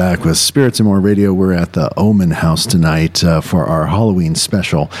 and we're back with Spirits and More Radio. We're at the Oman House tonight for our Halloween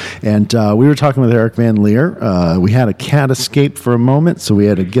special. And we were talking with Eric Van Leer. We had a cat escape for a moment, so we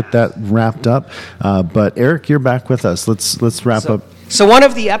had to get that wrapped up. But Eric, you're back with us. Let's wrap up. So one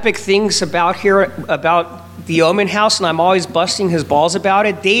of the epic things about the Oman House, and I'm always busting his balls about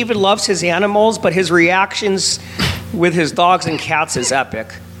it, David loves his animals, but his reactions with his dogs and cats is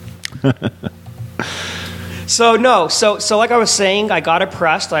epic. So like I was saying, I got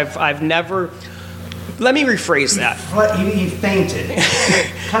oppressed. I've never. Let me rephrase that. He fainted.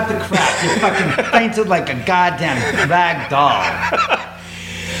 Cut the crap. He fucking fainted like a goddamn rag doll.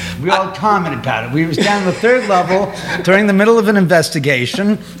 We all commented about it. We was down the third level during the middle of an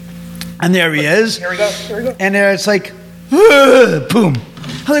investigation, and there he is. Here we go. And there it's like, boom.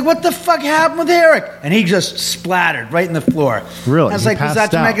 I'm like, what the fuck happened with Eric? And he just splattered right in the floor. Really? I was He like, was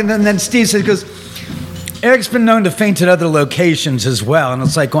that passed out. Jamaican? And then Steve said, because Eric's been known to faint at other locations as well. And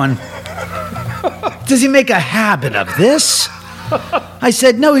it's like going, does he make a habit of this? I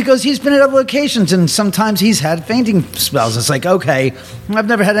said, no. He goes, he's been at other locations, and sometimes he's had fainting spells. It's like, okay, I've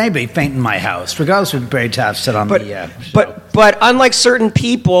never had anybody faint in my house, regardless of what Barry Taft said on the show. But unlike certain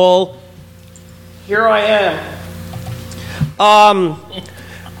people, here I am.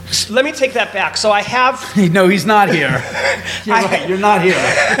 Let me take that back. So I have... No, he's not here. You're right, you're not here.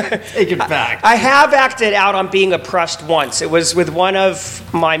 Take it back. I have acted out on being oppressed once. It was with one of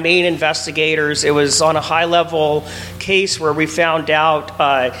my main investigators. It was on a high-level case where we found out,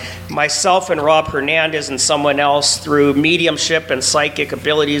 myself and Rob Hernandez and someone else, through mediumship and psychic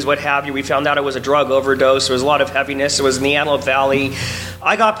abilities, what have you, we found out it was a drug overdose. There was a lot of heaviness. It was in the Antelope Valley.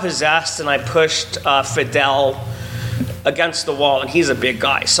 I got possessed, and I pushed Fidel against the wall, and he's a big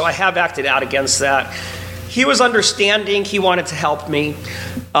guy. So I have acted out against that. He was understanding. He wanted to help me.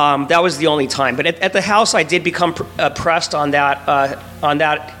 That was the only time. But at the house, I did become oppressed on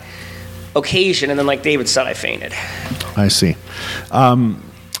that occasion, and then, like David said, I fainted. I see.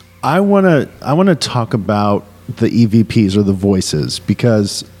 I want to talk about the EVPs or the voices,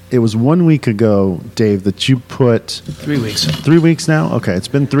 because it was 1 week ago, Dave, that you put 3 weeks. 3 weeks now. Okay, it's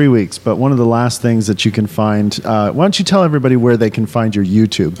been 3 weeks. But one of the last things that you can find. Why don't you tell everybody where they can find your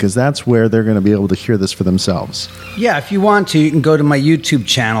YouTube, because that's where they're going to be able to hear this for themselves. Yeah, if you want to, you can go to my YouTube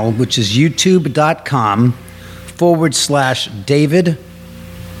channel, which is youtube.com/David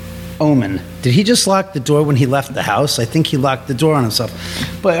Oman. Did he just lock the door when he left the house? I think he locked the door on himself.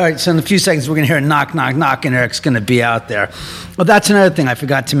 But all right, so in a few seconds, we're going to hear a knock, knock, knock, and Eric's going to be out there. Well, that's another thing I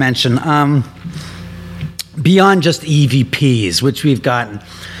forgot to mention. Beyond just EVPs, which we've gotten,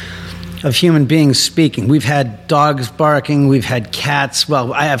 of human beings speaking. We've had dogs barking. We've had cats.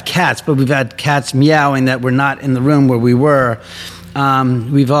 Well, I have cats, but we've had cats meowing that were not in the room where we were.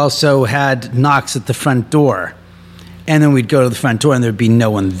 We've also had knocks at the front door. And then we'd go to the front door and there'd be no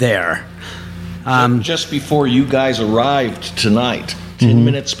one there. Just before you guys arrived tonight, 10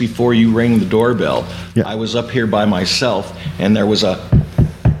 minutes before you rang the doorbell, I was up here by myself, and there was a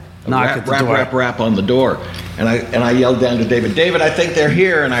rap on the door. And I yelled down to David, "David, I think they're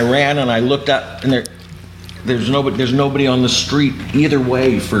here." And I ran and I looked up, and there's nobody on the street either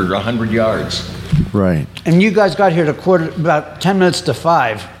way for 100 yards. Right. And you guys got here at about 10 minutes to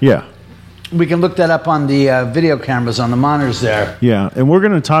 5. Yeah. We can look that up on the video cameras on the monitors there. Yeah, and we're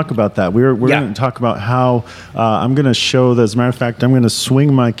going to talk about that. We're going to talk about how I'm going to show, as a matter of fact, I'm going to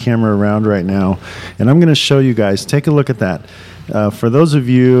swing my camera around right now, and I'm going to show you guys. Take a look at that. For those of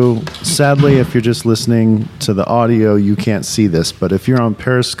you, sadly, if you're just listening to the audio, you can't see this. But if you're on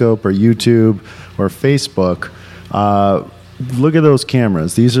Periscope or YouTube or Facebook, look at those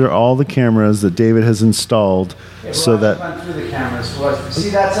cameras. These are all the cameras that David has installed, so that. Run through the cameras. See,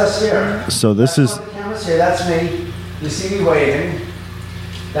 that's us here. So this is. The cameras here. That's me. You see me waving.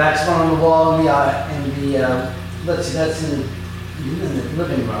 That's one on the wall in the let's see. That's in the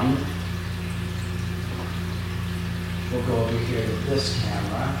living room. We'll go over here to this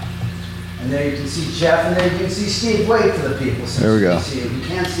camera, and there you can see Jeff, and there you can see Steve. Wave for the people. There we go. You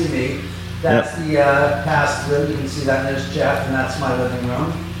can't see me. That's the pass-through. You can see that. And there's Jeff, and that's my living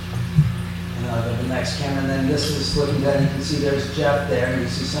room. And I'll go to the next camera, and then this is looking down. You can see there's Jeff there, and you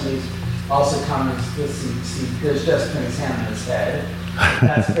see somebody's also coming. See, there's Jeff's putting his hand on his head.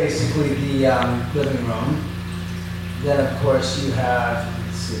 That's basically the living room. Then, of course, you have.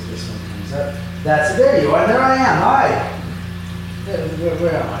 Let's see if this one comes up. There you are. There I am. Hi.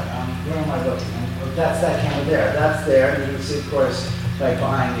 Where am I? Where am I looking? That's that camera there. That's there. And you can see, of course. Right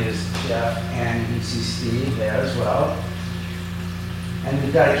behind you is Jeff, and you can see Steve there as well. And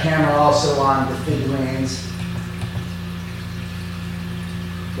we've got a camera also on the figurines.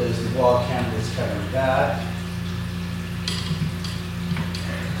 There's the wall camera that's covering that.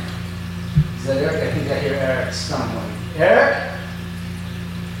 Is that Eric? I think I hear Eric stumbling. Eric?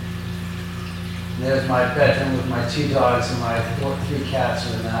 And there's my bedroom with my 2 dogs and my 3 cats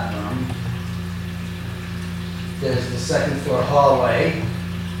are in that room. There's the second floor hallway.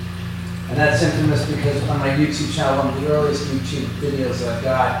 And that's infamous because on my YouTube channel, one of the earliest YouTube videos I've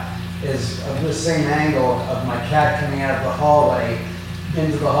got is of the same angle of my cat coming out of the hallway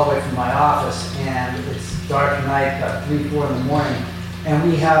into the hallway from my office. And it's dark night, about 3, 4 in the morning. And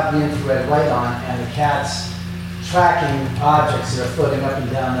we have the infrared light on, and the cat's tracking objects that are floating up and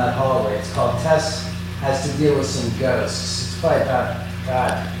down that hallway. It's called Tess Has to Deal with Some Ghosts. It's probably about,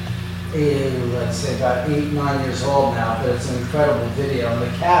 let's say about 8, 9 years old now, but it's an incredible video. And the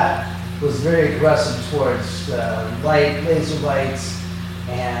cat was very aggressive towards laser lights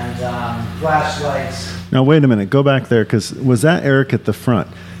and flashlights. Now wait a minute, go back there, because was that Eric at the front?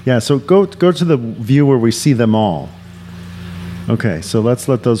 Yeah, so go to the view where we see them all. Okay, so let's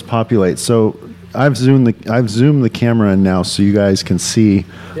let those populate. So I've zoomed the camera in now, so you guys can see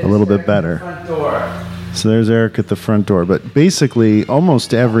a little bit better. Front door. So there's Eric at the front door. But basically,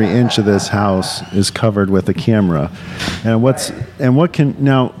 almost every inch of this house is covered with a camera. And let's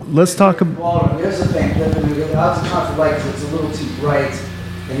talk about. Here's the thing. Lots of time for light because it's a little too bright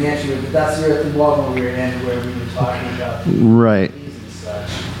in the entry, but that's the earthen wall when we were in, where we were talking about right. And such.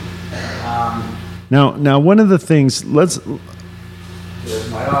 Now, one of the things. Here's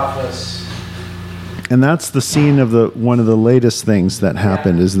my office. And that's the scene of one of the latest things that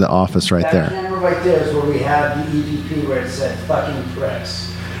happened is the office right there. That camera right there is where we have the EVP where it said fucking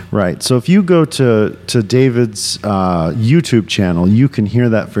pricks. Right. So if you go to David's YouTube channel, you can hear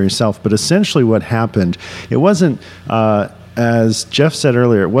that for yourself. But essentially what happened, it wasn't, as Jeff said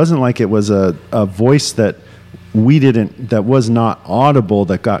earlier, it wasn't like it was a voice that that was not audible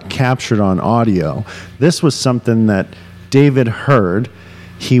that got captured on audio. This was something that David heard.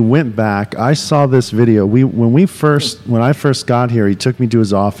 he went back. I saw this video. When I first got here, he took me to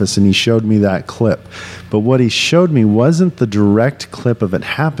his office and he showed me that clip. But what he showed me wasn't the direct clip of it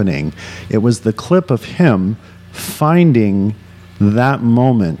happening. It was the clip of him finding that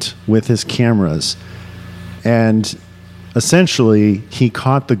moment with his cameras, and essentially he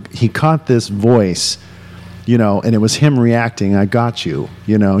caught this voice, and it was him reacting. I got you.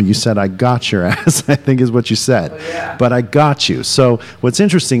 You said, I got your ass, I think is what you said. But I got you. So what's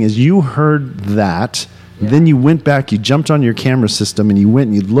interesting is you heard that, then you went back, you jumped on your camera system and you went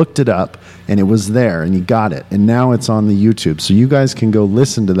and you looked it up and it was there and you got it. And now it's on the YouTube. So you guys can go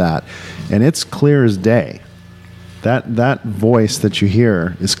listen to that. And it's clear as day. That voice that you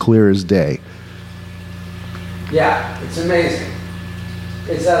hear is clear as day. Yeah, it's amazing.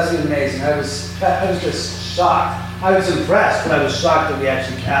 It's absolutely amazing. I was just shocked. I was impressed, but I was shocked that we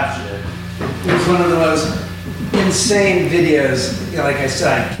actually captured it. It was one of the most insane videos. Like I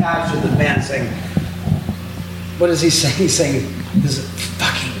said, I captured the man saying, what is he saying? He's saying, "This is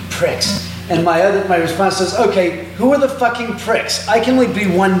fucking pricks." And my response is, okay, who are the fucking pricks? I can only be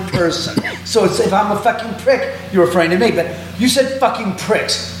one person. So if I'm a fucking prick, you're referring to me. But you said fucking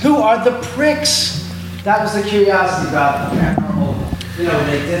pricks. Who are the pricks? That was the curiosity about the paranormal. When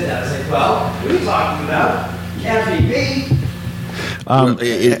they did that, I was like, well, what are you talking about? Can't be me.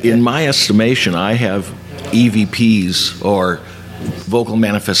 In my estimation, I have EVPs or vocal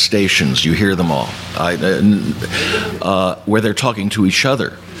manifestations. You hear them all, where they're talking to each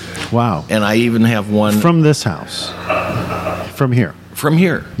other. Wow. And I even have one from this house. From here. From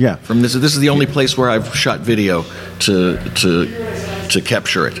here. Yeah. From this. This is the only place where I've shot video to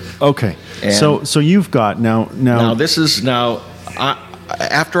capture it. Okay. And so you've got now. This is now.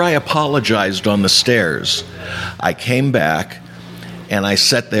 After I apologized on the stairs, I came back and I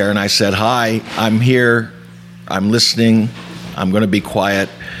sat there and I said, "Hi, I'm here. I'm listening. I'm going to be quiet."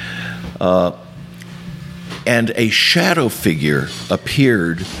 And a shadow figure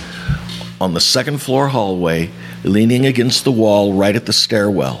appeared on the second floor hallway, leaning against the wall right at the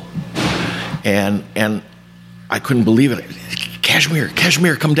stairwell. And I couldn't believe it. Kashmir,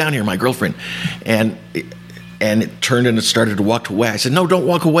 come down here, my girlfriend. And it turned and it started to walk away. I said, "No, don't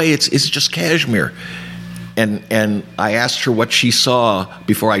walk away. It's just Kashmir." And I asked her what she saw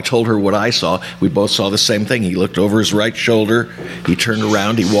before I told her what I saw. We both saw the same thing. He looked over his right shoulder, he turned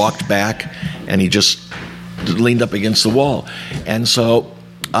around, he walked back, and he just leaned up against the wall. And so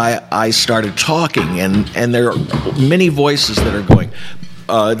I started talking, and there are many voices that are going.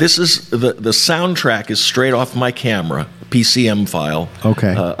 This is the soundtrack is straight off my camera, PCM file.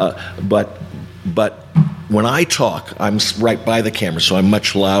 Okay. But when I talk, I'm right by the camera, so I'm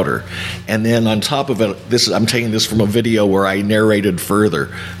much louder. And then on top of it, I'm taking this from a video where I narrated further.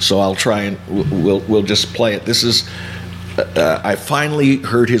 So I'll try and we'll just play it. This is I finally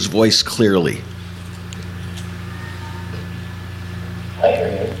heard his voice clearly. I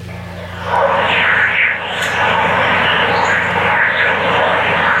hear you.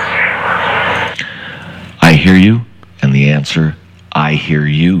 I hear you, and the answer, I hear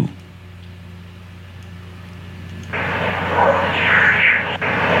you.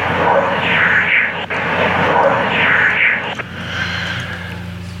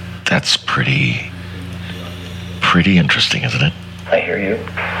 That's pretty interesting, isn't it? I hear you.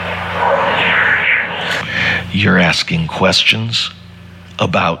 You're asking questions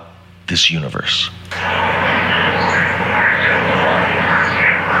about this universe.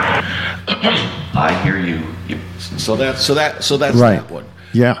 I hear you. So that's right. That one.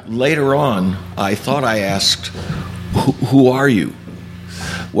 Yeah. Later on, I thought I asked, "Who are you?"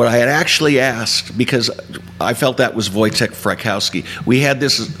 What I had actually asked, because I felt that was Wojtek Frykowski. We had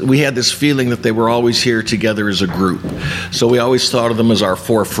this feeling that they were always here together as a group, so we always thought of them as our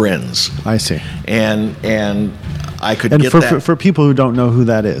four friends. I see. And I could and get that. For people who don't know who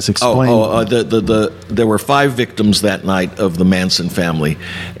that is, explain. There were 5 victims that night of the Manson family,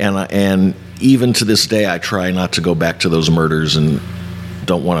 and even to this day, I try not to go back to those murders and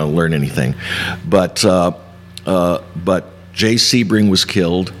don't want to learn anything. But Jay Sebring was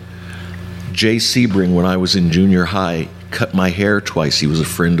killed. Jay Sebring, when I was in junior high, cut my hair twice. He was a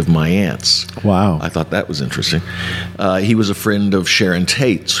friend of my aunt's. Wow. I thought that was interesting. He was a friend of Sharon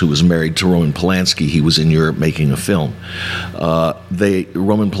Tate's, who was married to Roman Polanski. He was in Europe making a film.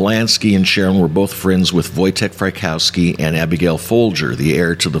 Roman Polanski and Sharon were both friends with Wojtek Frykowski and Abigail Folger, the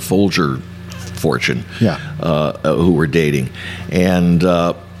heir to the Folger fortune, who were dating. And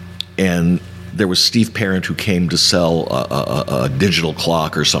there was Steve Parent, who came to sell a digital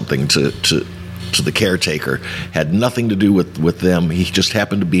clock or something to the caretaker. Had nothing to do with them. He just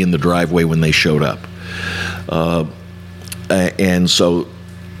happened to be in the driveway when they showed up. And so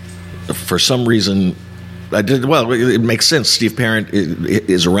for some reason, I did well. It makes sense. Steve Parent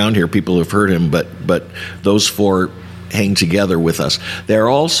is around here. People have heard him, but those four hang together with us. They're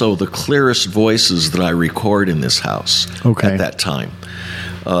also the clearest voices that I record in this house at that time.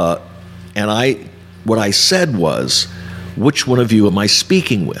 And what I said was, which one of you am I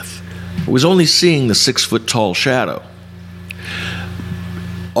speaking with? I was only seeing the 6-foot-tall shadow.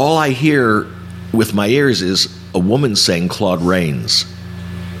 All I hear with my ears is a woman saying Claude Rains.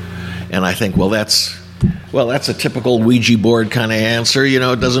 And I think, well, that's a typical Ouija board kind of answer. You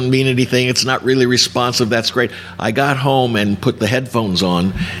know, it doesn't mean anything. It's not really responsive. That's great. I got home and put the headphones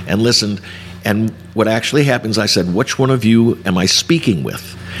on and listened. And what actually happens, I said, which one of you am I speaking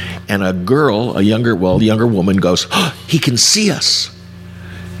with? And a girl, younger woman goes, oh, he can see us.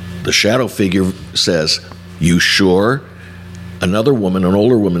 The shadow figure says, you sure? Another woman, an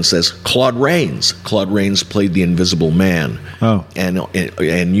older woman, says, Claude Rains. Claude Rains played the Invisible Man. Oh.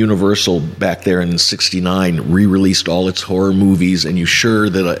 And Universal back there in '69 re-released all its horror movies. And you sure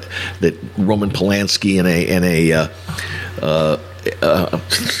that Roman Polanski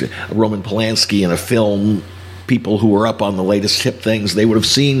Roman Polanski in a film, people who were up on the latest hip things, they would have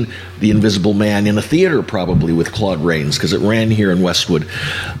seen The Invisible Man in a theater probably with Claude Rains because it ran here in Westwood.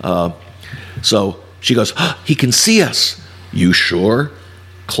 So she goes, oh, he can see us. You sure?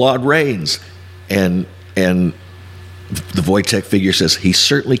 Claude Rains. And the Wojtek figure says, he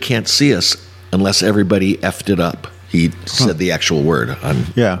certainly can't see us unless everybody effed it up. He said the actual word.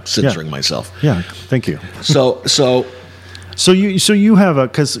 I'm censoring myself. Yeah, thank you. So you have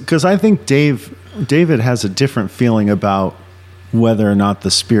because I think David has a different feeling about whether or not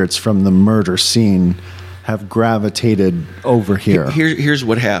the spirits from the murder scene have gravitated over here. Here's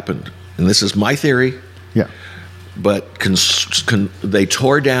what happened, and this is my theory. Yeah. But they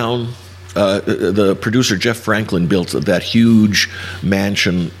tore down, the producer Jeff Franklin built that huge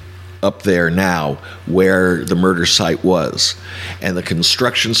mansion up there now where the murder site was. And the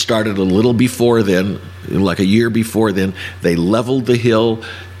construction started a little before then, like a year before then. They leveled the hill.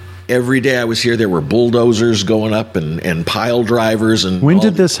 Every day I was here, there were bulldozers going up and pile drivers. And when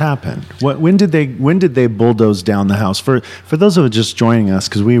did this happen? When did they bulldoze down the house? For those of you just joining us,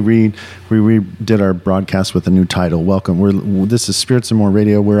 because we redid our broadcast with a new title. Welcome. This is Spirits and More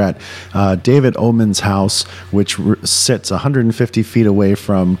Radio. We're at David Oman's house, which sits 150 feet away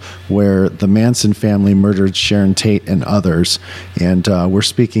from where the Manson family murdered Sharon Tate and others. And we're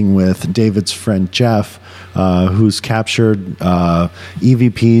speaking with David's friend Jeff, who's captured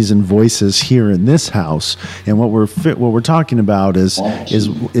EVPs and voices here in this house. And what we're talking about is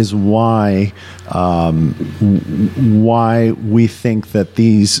why we think that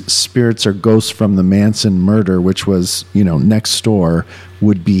these spirits or ghosts from the Manson murder, which was next door,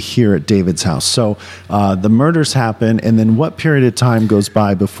 would be here at David's house. So the murders happen, and then what period of time goes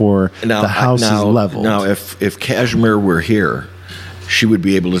by before the house is leveled? Now, if Kashmir were here, she would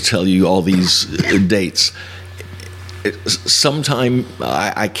be able to tell you all these dates. Sometime,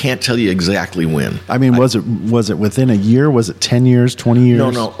 I can't tell you exactly when. I mean, was it within a year? Was it 10 years, 20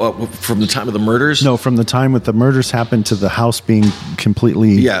 years? No. From the time of the murders? No, from the time that the murders happened to the house being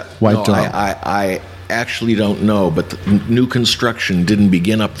completely wiped out. I actually don't know, but the new construction didn't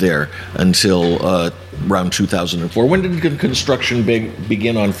begin up there until around 2004. When did construction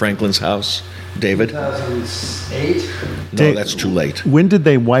begin on Franklin's house, David? 2008. No, that's too late. When did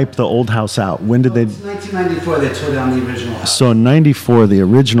they wipe the old house out? When did they? 1994. They tore down the original house. So in '94, the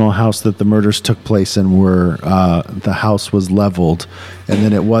original house that the murders took place in, the house was leveled, and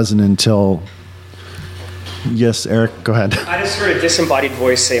then it wasn't until. Yes, Eric, go ahead. I just heard a disembodied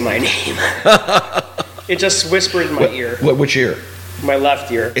voice say my name. It just whispered in my ear. Which ear? My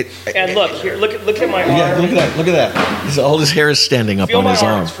left ear. And look here, look at my arm. Yeah, look at that. All his hair is standing up on his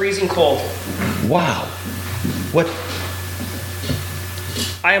arm. It's freezing cold. Wow. What?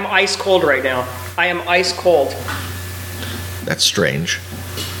 I am ice cold right now. I am ice cold. That's strange.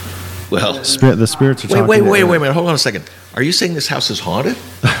 Well, the spirits are talking. Wait a minute. Hold on a second. Are you saying this house is haunted?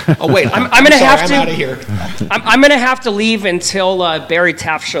 Oh wait, I'm going to have to. I'm out of here. I'm going to have to leave until Barry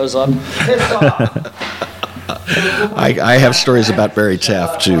Taft shows up. I have stories about Barry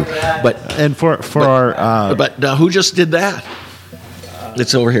Taft too, but our. But now, who just did that?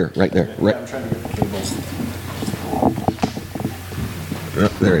 It's over here, right there. Right. I'm trying to get the cables.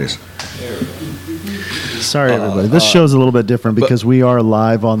 There it is. Sorry, everybody. This show's a little bit different because we are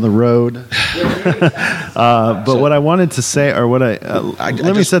live on the road. But what I wanted to say, or what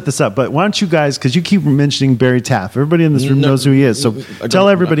let me set this up. But why don't you guys, because you keep mentioning Barry Taft. Everybody in this room knows who he is. So tell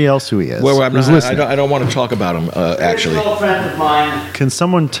everybody else who he is. Well, I don't want to talk about him, actually. He's an old friend of mine. Can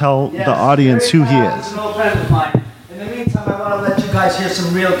someone tell the audience who he is? He's an old friend of mine. In the meantime, I want to let you you guys hear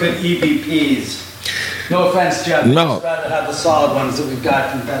some real good EVPs. No offense, Jeff. No. I'd rather have the solid ones that we've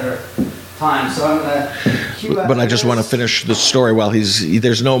got from better times. So I'm going to cue But I just want to finish the story while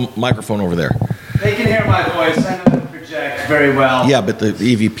there's no microphone over there. They can hear my voice. I know they project very well. Yeah, but the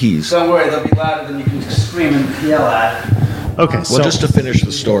EVPs. Don't worry, they'll be louder than you can scream and yell at. Okay, Well, so just to finish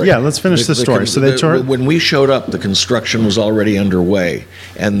the story. Yeah, let's finish the story. So they tore. When we showed up, the construction was already underway,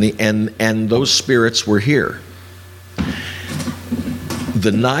 and those spirits were here.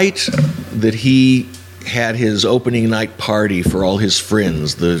 The night that he had his opening night party for all his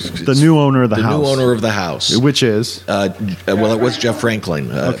friends, the new owner of the house. new owner of the house, which is well, it was Jeff Franklin,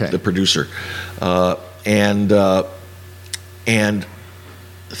 the producer, and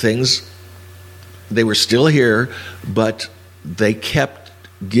things. They were still here, but they kept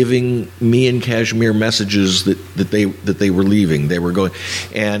giving me and Kashmir messages that they were leaving. They were going,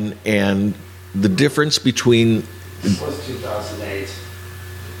 and the difference between This was 2008.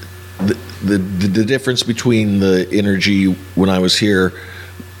 the difference between the energy when I was here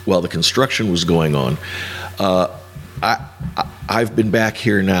while the construction was going on. I've been back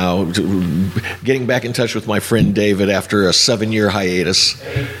here now, getting back in touch with my friend David after a 8-year hiatus,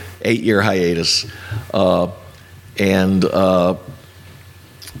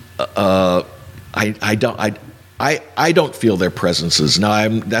 I don't feel their presences. Now,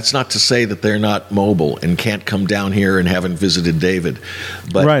 that's not to say that they're not mobile and can't come down here and haven't visited David,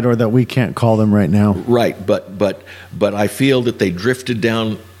 but right, or that we can't call them right now. Right, but I feel that they drifted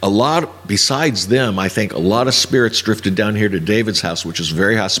down a lot. Besides them, I think a lot of spirits drifted down here to David's house, which is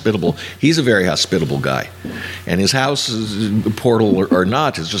very hospitable. He's a very hospitable guy, and his house, portal or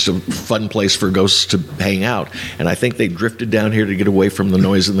not, is just a fun place for ghosts to hang out. And I think they drifted down here to get away from the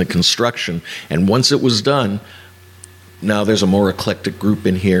noise and the construction. And once it was done, now there's a more eclectic group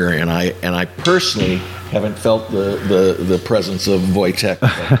in here, and I personally haven't felt the presence of Wojtek.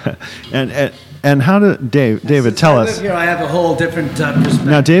 And how did David tell us? Here I have a whole different perspective.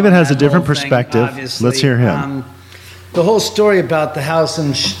 Now David has a different whole thing, perspective. obviously. Let's hear him. The whole story about the house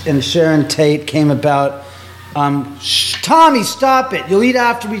and Sharon Tate came about. Tommy, stop it! You'll eat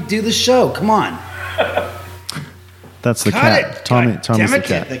after we do the show. Come on. That's the Cut cat. it. Tommy's the Damn it.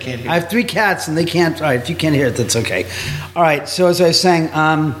 cat. They can't hear. I have 3 cats and they can't. All right, if you can't hear it, that's okay. All right. So as I was saying,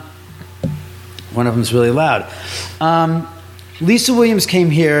 one of them's really loud. Lisa Williams came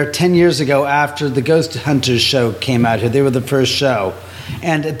here 10 years ago after the Ghost Hunters show came out here. They were the first show.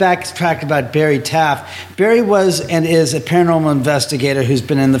 And backtrack about Barry Taff. Barry was and is a paranormal investigator who's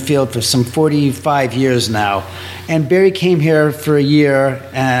been in the field for some 45 years now. And Barry came here for a year,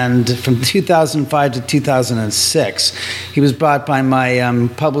 and from 2005 to 2006, he was brought by my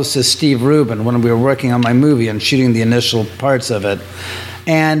publicist, Steve Rubin, when we were working on my movie and shooting the initial parts of it.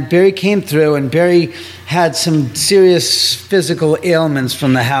 And Barry came through, and Barry had some serious physical ailments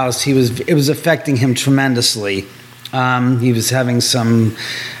from the house. It was affecting him tremendously. He was having some,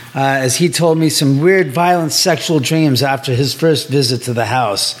 as he told me, some weird, violent sexual dreams after his first visit to the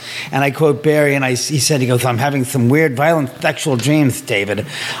house. And I quote Barry, and he said, I'm having some weird, violent sexual dreams, David.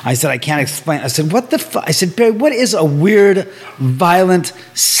 I said, I can't explain. I said, what the fuck? I said, Barry, what is a weird, violent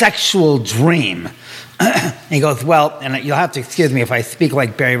sexual dream? And he goes, well, and you'll have to excuse me if I speak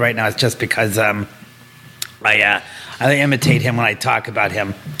like Barry right now. It's just because I imitate him when I talk about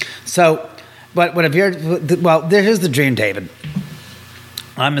him. So, but what if you're, well, here's the dream, David.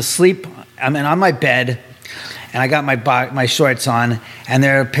 I'm asleep. I'm on my bed, and I got my shorts on, and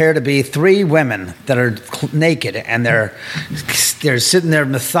there appear to be 3 women that are naked, and they're sitting there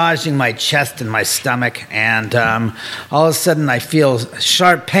massaging my chest and my stomach, and all of a sudden I feel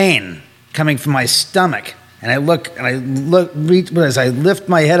sharp pain coming from my stomach, and I reach as I lift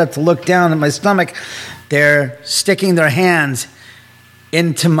my head up to look down at my stomach, they're sticking their hands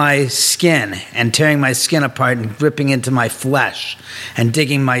into my skin and tearing my skin apart and ripping into my flesh and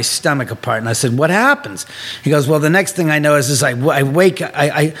digging my stomach apart. And I said, what happens? He goes, well, the next thing I know is I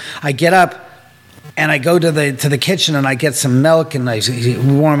get up and I go to the kitchen and I get some milk and I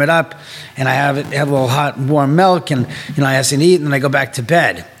warm it up and I have a little hot warm milk and I ask him to eat and then I go back to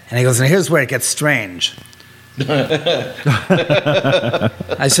bed. And he goes, and here's where it gets strange. I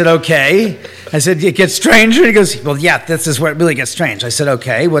said, okay. I said, it gets stranger? He goes, well, yeah, this is where it really gets strange. I said,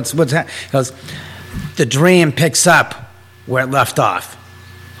 okay, what's happening? He goes, the dream picks up where it left off.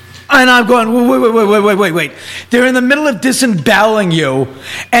 And I'm going, wait. They're in the middle of disemboweling you,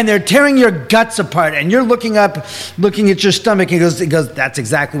 and they're tearing your guts apart, and you're looking at your stomach, and he goes, that's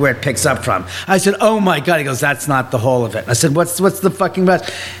exactly where it picks up from. I said, oh my God. He goes, that's not the whole of it. I said, what's the fucking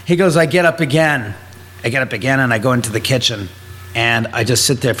rest? He goes, I get up again and I go into the kitchen and I just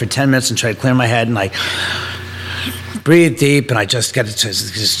sit there for 10 minutes and try to clear my head and I breathe deep, and I just got to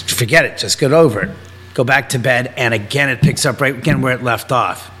just forget it, just get over it. Go back to bed, and again it picks up right again where it left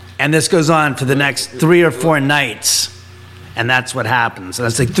off. And this goes on for the next 3 or 4 nights. And that's what happens. And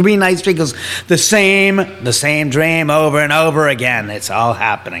it's like 3 nights straight, goes the same dream over and over again. It's all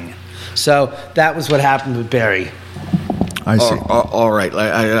happening. So that was what happened with Barry. I see. All right.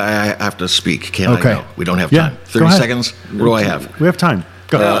 I have to speak. Can't Okay. I go? We don't have Yeah, time. go 30 ahead. seconds? What do I have? We have time.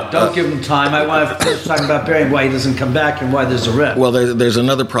 Go. No, don't give him time. I want to first talk about Barry and why he doesn't come back and why there's a rip. Well, there's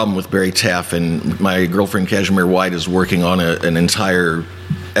another problem with Barry Taff, and my girlfriend Kashmir White is working on an entire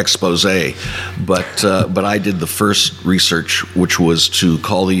expose, but I did the first research, which was to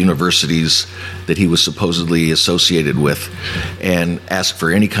call the universities that he was supposedly associated with and ask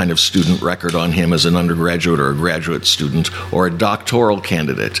for any kind of student record on him as an undergraduate or a graduate student or a doctoral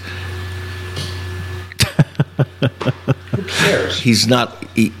candidate. Who cares? He's not.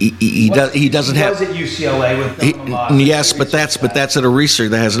 He doesn't have. He was at UCLA with them a lot. Yes, but that's at a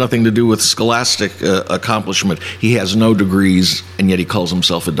research that has nothing to do with scholastic accomplishment. He has no degrees, and yet he calls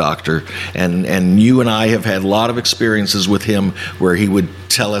himself a doctor. And you and I have had a lot of experiences with him where he would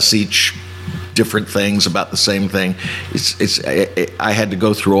tell us each different things about the same thing. I had to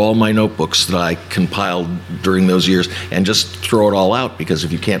go through all my notebooks that I compiled during those years and just throw it all out, because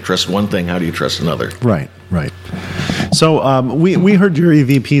if you can't trust one thing, how do you trust another? Right. So we heard your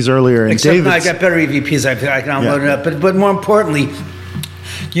EVPs earlier, and Except David. I got better EVPs. I can download it up. But more importantly,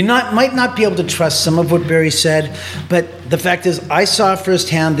 you might not be able to trust some of what Barry said, but the fact is, I saw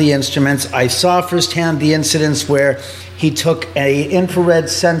firsthand the instruments. I saw firsthand the incidents where he took a infrared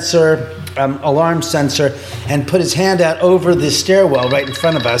sensor, alarm sensor, and put his hand out over the stairwell right in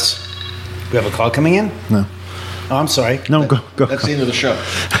front of us. We have a call coming in? No. Oh, I'm sorry. No, go. That's the end of the show.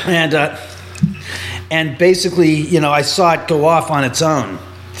 And basically, I saw it go off on its own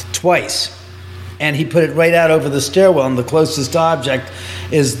twice. And he put it right out over the stairwell, and the closest object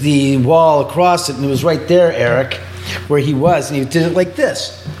is the wall across it. And it was right there, Eric, where he was. And he did it like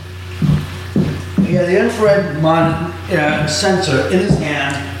this. He had the infrared sensor in his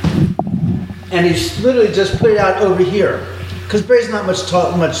hand, and he literally just put it out over here. Because Barry's not much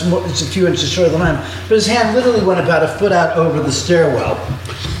more, it's a few inches shorter than I am. But his hand literally went about a foot out over the stairwell.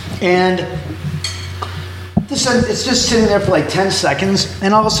 And it's just sitting there for like 10 seconds,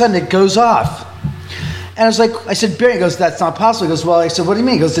 and all of a sudden it goes off. And I said, Barry, he goes, that's not possible. He goes, well, I said, what do you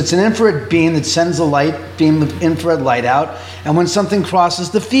mean? He goes, it's an infrared beam that sends a beam of infrared light out, and when something crosses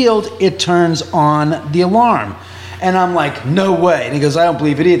the field, it turns on the alarm. And I'm like, no way. And he goes, I don't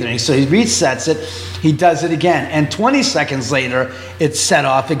believe it either. And so he resets it, he does it again, and 20 seconds later, it's set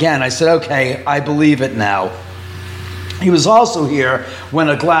off again. I said, okay, I believe it now. He was also here when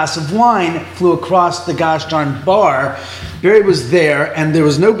a glass of wine flew across the gosh darn bar. Barry was there, and there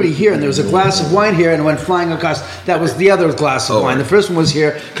was nobody here, and there was a glass of wine here, and it went flying across. That was the other glass of wine. The first one was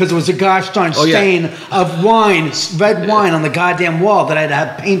here because there was a gosh darn stain of wine, red wine, on the goddamn wall that I'd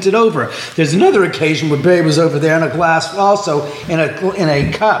have painted over. There's another occasion where Barry was over there, and a glass also in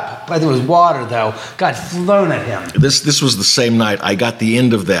a cup. I think it was water, though, got thrown at him. This was the same night. I got the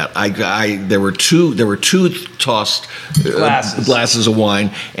end of that. There were two tossed glasses of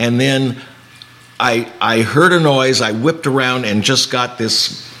wine, and then I heard a noise. I whipped around and just got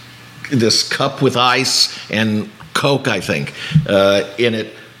this cup with ice and Coke, I think, in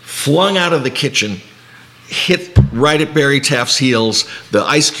it, flung out of the kitchen, hit right at Barry Taff's heels. The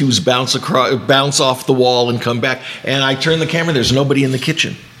ice cubes bounce off the wall and come back. And I turn the camera. There's nobody in the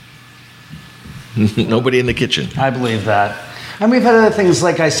kitchen. Nobody in the kitchen. I believe that. And we've had other things,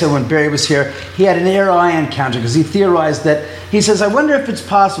 like I said, when Barry was here, he had an air-eye encounter because he theorized that, he says, I wonder if it's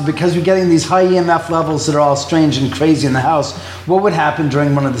possible, because we're getting these high EMF levels that are all strange and crazy in the house, what would happen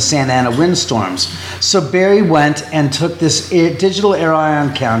during one of the Santa Ana windstorms? So Barry went and took this digital air-eye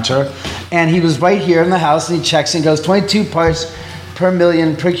encounter, and he was right here in the house, and he checks and goes 22 parts per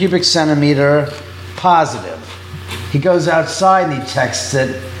million per cubic centimeter positive. He goes outside and he checks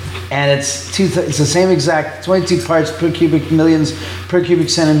it, and it's the same exact 22 parts per cubic millions per cubic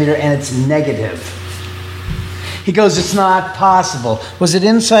centimeter, and it's negative. He goes, it's not possible. Was it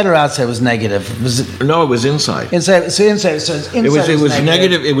inside or outside? It was negative. No, it was inside. Inside. So inside. So inside. It was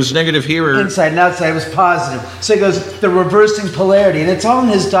negative. It was negative here. Inside and outside was positive. So he goes, the reversing polarity, and it's all in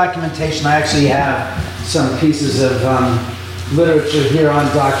his documentation. I actually have some pieces of literature here on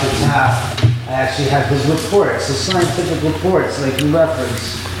Dr. Taff. I actually have his reports, his scientific reports that I can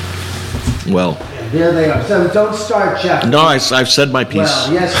reference. Well, There they are. So don't start, Jeff. No, I've said my piece.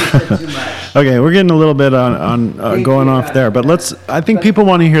 Well, yes, you said too much. Okay, we're getting a little bit on going off there, but I think people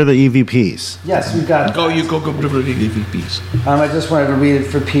want to hear the EVPs. Yes, we've got. Go to the EVPs. I just wanted to read it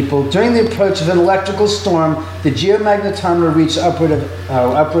for people. During the approach of an electrical storm, the geomagnetometer reached upward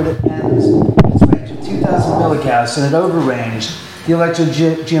ends. Its range of 2,000 milligauss, and it overranged. The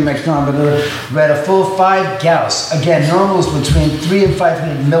electrogeomagnetometer read a full 5 Gauss. Again, normal is between 3 and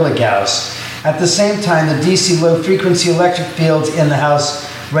 500 milligauss. At the same time, the DC low-frequency electric fields in the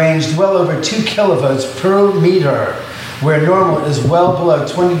house ranged well over 2 kilovolts per meter, where normal is well below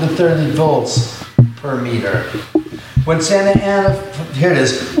 20 to 30 volts per meter. When Santa Ana, here it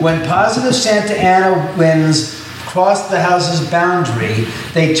is, when positive Santa Ana winds crossed the house's boundary,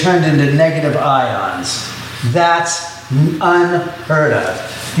 they turned into negative ions. That's unheard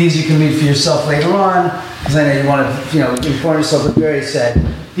of. These you can read for yourself later on, because I know you want to, inform yourself what Barry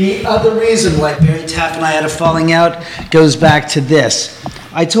said. The other reason why Barry Taft and I had a falling out goes back to this.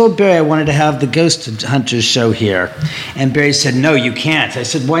 I told Barry I wanted to have the Ghost Hunters show here, and Barry said, no, you can't. I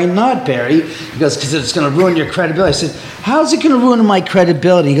said, why not, Barry? He goes, because it's going to ruin your credibility. I said, how's it going to ruin my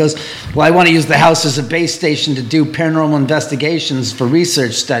credibility? He goes, well, I want to use the house as a base station to do paranormal investigations for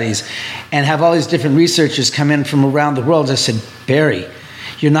research studies and have all these different researchers come in from around the world. I said, Barry,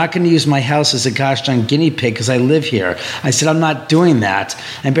 you're not going to use my house as a gosh darn guinea pig because I live here. I said, I'm not doing that.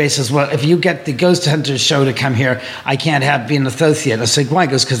 And Barry says, well, if you get the Ghost Hunters show to come here, I can't be an associate. I said, why?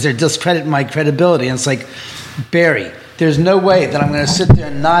 He goes, because they're discrediting my credibility. And it's like, Barry, there's no way that I'm going to sit there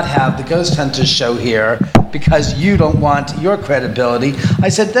and not have the Ghost Hunters show here because you don't want your credibility. I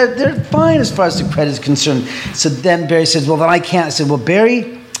said, they're fine as far as the credit is concerned. So then Barry says, well, then I can't. I said, well,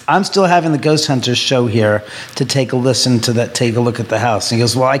 Barry, I'm still having the Ghost Hunters show here to take a look at the house. And he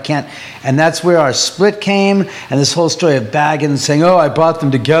goes, well, I can't. And that's where our split came, and this whole story of Baggins saying, oh, I brought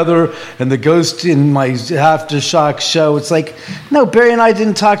them together, and the ghost in my Aftershock show. It's like, no, Barry and I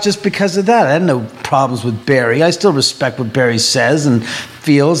didn't talk just because of that. I had no problems with Barry. I still respect what Barry says and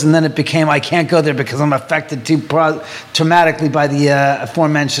feels, and then it became, I can't go there because I'm affected too traumatically by the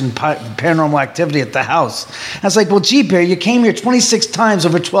aforementioned paranormal activity at the house. I was like, well, gee, Barry, you came here 26 times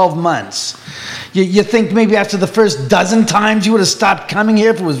over 12 months. You think maybe after the first dozen times you would have stopped coming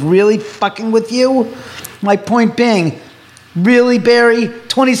here if it was really fucking with you? My point being, really, Barry?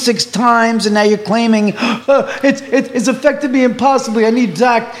 26 times, and now you're claiming, it's affected me impossibly, I need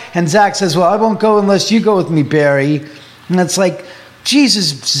Zach. And Zach says, well, I won't go unless you go with me, Barry. And it's like, Jesus,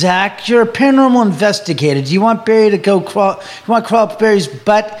 Zach, you're a paranormal investigator. Do you want Barry to go crawl? You want to crawl up Barry's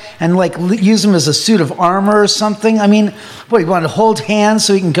butt and use him as a suit of armor or something? I mean, what, you want to hold hands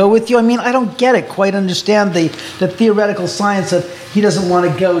so he can go with you? I mean, I don't quite understand the theoretical science that he doesn't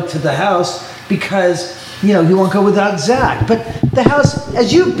want to go to the house because, he won't go without Zach. But the house,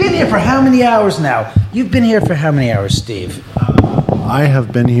 as you've been here for how many hours now? You've been here for how many hours, Steve? I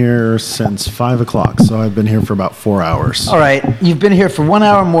have been here since 5 o'clock, so I've been here for about 4 hours. All right, you've been here for 1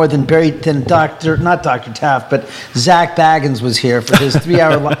 hour more than not Dr. Taft, but Zach Baggins was here for his 3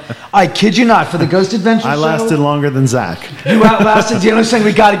 hour. I kid you not, for the Ghost Adventure show. I lasted longer than Zach. You outlasted. You know what I'm saying?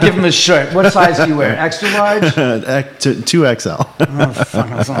 We got to give him a shirt. What size do you wear? Extra large? 2XL. Oh, fuck.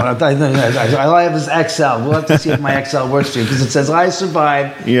 I have his XL. We'll have to see if my XL works for you because it says I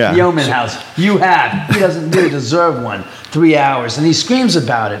survived the Oman house. You have. He doesn't really deserve one. 3 hours, and he screams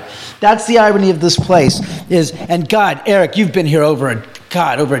about it. That's the irony of this place. And God, Eric, you've been here over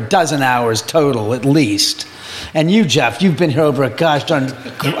a dozen hours total, at least. And you, Jeff, you've been here over a gosh darn...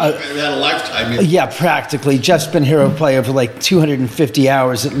 a lifetime. Yeah, practically. Jeff's been here probably over like 250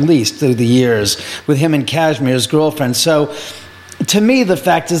 hours at least through the years with him and Kashmir's girlfriend. So to me, the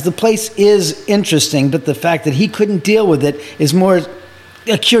fact is the place is interesting, but the fact that he couldn't deal with it is more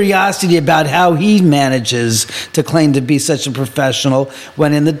a curiosity about how he manages to claim to be such a professional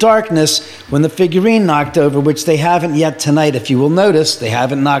when in the darkness, when the figurine knocked over, which they haven't yet tonight, if you will notice, they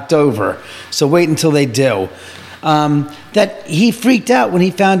haven't knocked over. So wait until they do. That he freaked out when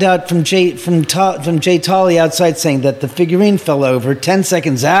he found out from Jay Tolley outside saying that the figurine fell over 10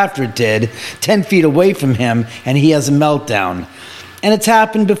 seconds after it did, 10 feet away from him, and he has a meltdown. And it's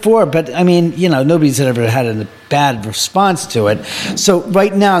happened before, but I mean, nobody's ever had a bad response to it. So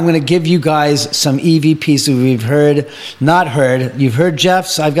right now, I'm going to give you guys some EVPs that we've heard, not heard. You've heard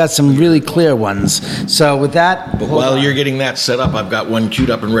Jeff's. I've got some really clear ones. So with that... But while you're getting that set up, I've got one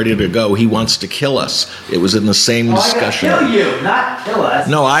queued up and ready to go. He wants to kill us. It was in the same discussion. I gotta kill you, not kill us.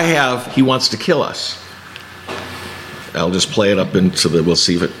 No, I have. He wants to kill us. I'll just play it up so that we'll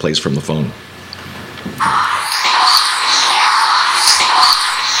see if it plays from the phone.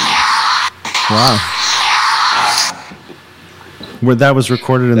 Wow. Where that was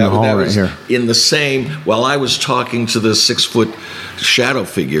recorded in the hall that right was here. in the same, while I was talking to the 6-foot shadow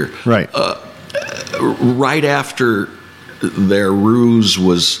figure. Right. Right after their ruse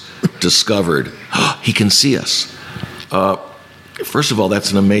was discovered, he can see us. First of all,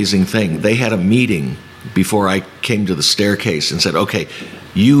 that's an amazing thing. They had a meeting before I came to the staircase and said, okay,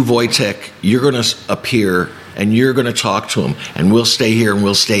 you, Wojtek, you're going to appear and you're going to talk to him, and we'll stay here and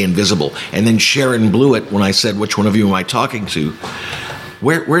we'll stay invisible. And then Sharon blew it when I said, which one of you am I talking to?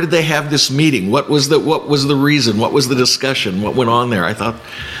 Where did they have this meeting? What was the reason? What was the discussion? What went on there? I thought,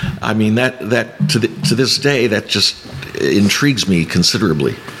 I mean, that to this day, that just intrigues me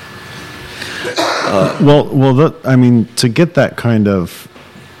considerably. I mean, to get that kind of,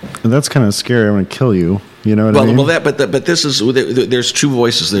 that's kind of scary. I'm going to kill you. You know what I mean? But this is, there's two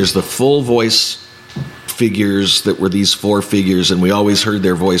voices. There's the full voice figures that were these 4 figures, and we always heard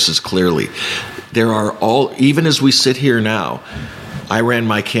their voices clearly. There are all, even as we sit here now, I ran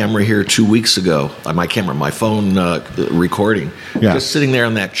my camera here 2 weeks ago. My phone recording, just sitting there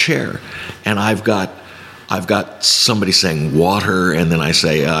on that chair, and I've got somebody saying water, and then I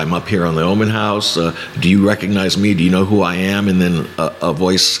say, I'm up here on the Oman House. Do you recognize me? Do you know who I am? And then a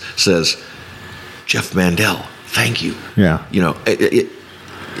voice says, Jeff Mandel, thank you. Yeah. You know,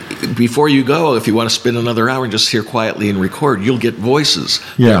 before you go, if you want to spend another hour and just hear quietly and record, you'll get voices.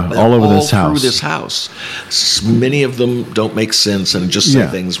 Yeah, all over this house. All through this house. Many of them don't make sense and just say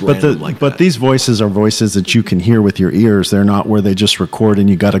things random like that. But these voices are voices that you can hear with your ears. They're not where they just record and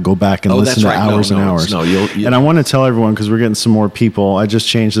you got to go back and listen to hours and hours. And I want to tell everyone, because we're getting some more people, I just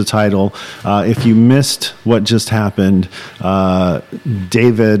changed the title. If you missed what just happened,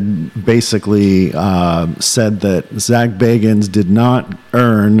 David basically said that Zach Bagans did not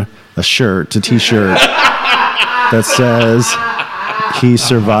earn a t-shirt that says he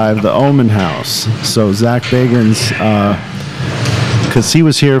survived the Oman House. So Zach Bagans, because he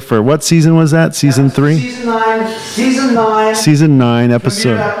was here for, what season was that? Season 3? Season 9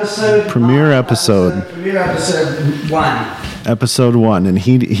 episode. Premiere episode 1. Episode 1, and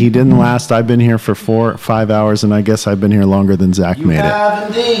he didn't last. I've been here for 4-5 hours, and I guess I've been here longer than Zach made it. You have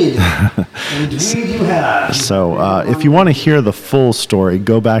indeed. Indeed you have. So if you want to hear the full story,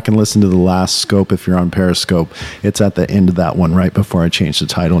 go back and listen to the last scope if you're on Periscope. It's at the end of that one, right before I change the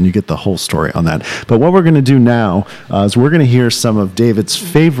title, and you get the whole story on that. But what we're going to do now is we're going to hear some of David's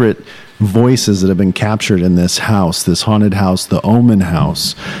favorite voices that have been captured in this house, this haunted house, the Oman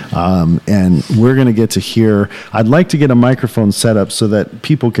House. And we're going to get to hear, I'd like to get a microphone set up so that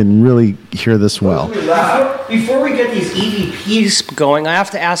people can really hear this well. Before we get these EVPs going, I have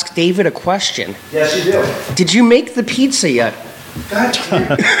to ask David a question. Yes, you do. Did you make the pizza yet? Okay.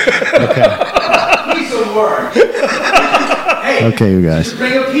 Piece of work. Okay, you guys.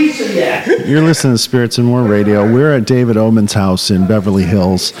 Bring a pizza yet. You're listening to Spirits and More Radio. We're at David Oman's house in Beverly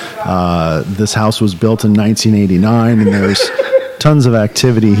Hills. This house was built in 1989, and there's tons of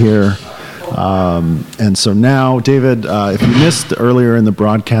activity here. And so now, David, if you missed earlier in the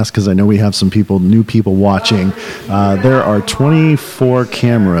broadcast, because I know we have some new people watching, there are 24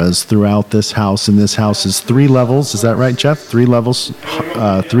 cameras throughout this house, and this house is 3 levels. Is that right, Jeff? 3 levels,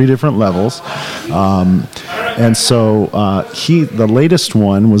 3 different levels. And so the latest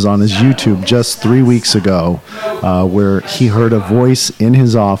one was on his YouTube just 3 weeks ago, where he heard a voice in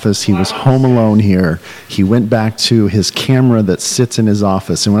his office. He was home alone here. He went back to his camera that sits in his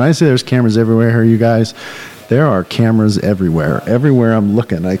office. And when I say there's cameras everywhere here, you guys, there are cameras everywhere. Everywhere I'm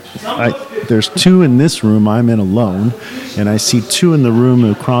looking. There's 2 in this room I'm in alone, and I see 2 in the room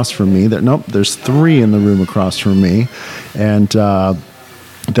across from me. There's 3 in the room across from me, and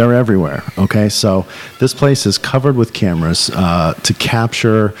they're everywhere. Okay, so this place is covered with cameras to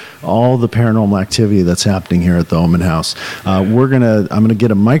capture all the paranormal activity that's happening here at the Oman House. I'm gonna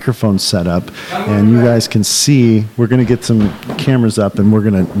get a microphone set up, and you guys can see. We're gonna get some cameras up, and we're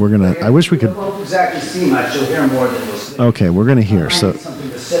gonna. I wish we could. Won't exactly see much. You'll hear more than you'll see. Okay, we're gonna hear. So.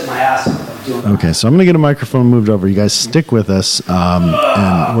 Something to sit my ass on. Okay, so I'm going to get a microphone moved over. You guys stick with us,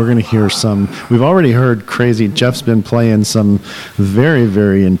 and we're going to hear some. We've already heard crazy. Jeff's been playing some very,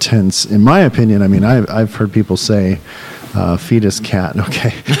 very intense, in my opinion. I mean, I've heard people say, feed his cat.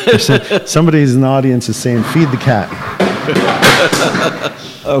 Okay. Somebody's in the audience is saying, feed the cat.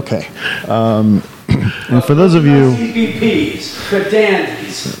 Okay. And for those of you.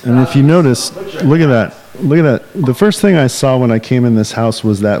 And if you notice, look at that. Look at that. The first thing I saw when I came in this house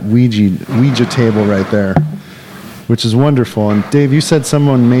was that Ouija table right there, which is wonderful. And Dave, you said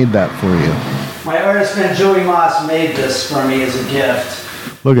someone made that for you. My artist friend Joey Moss made this for me as a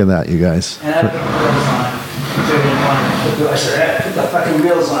gift. Look at that, you guys. And I put the wheels on. Put the fucking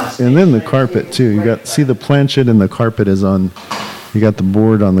wheels on. And then the carpet too. See the planchette and the carpet is on You got the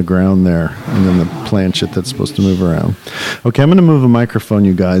board on the ground there, and then the planchette that's supposed to move around. Okay, I'm going to move a microphone,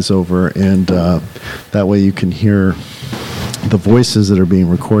 you guys, over, and that way you can hear the voices that are being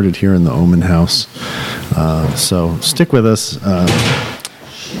recorded here in the Oman House. So stick with us.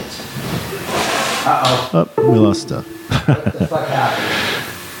 Oh, we lost stuff. What the fuck happened?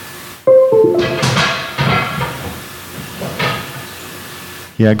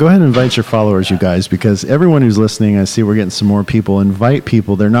 Yeah, go ahead and invite your followers, you guys, because everyone who's listening, I see we're getting some more people. Invite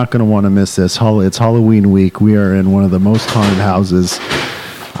people. They're not going to want to miss this. It's Halloween week. We are in one of the most haunted houses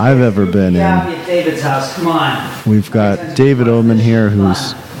I've ever been in. At David's house. Come on. We've got David Oman here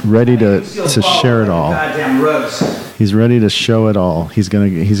who's ready to share it all. Goddamn roast. He's ready to show it all. He's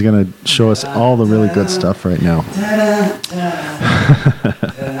gonna show us all the really good stuff right now. He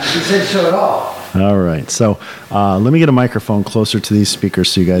said show it all. All right, so let me get a microphone closer to these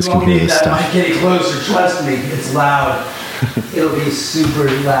speakers so you guys can hear this stuff. I'm getting closer. Trust me, it's loud. It'll be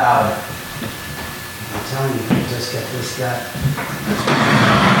super loud. I'm telling you, I just get this guy.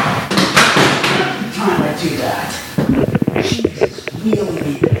 Every time I do that, Jesus,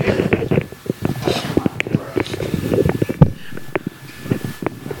 really.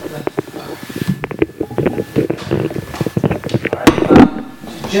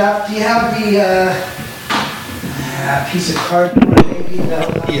 Jeff, do you have the piece of cardboard maybe?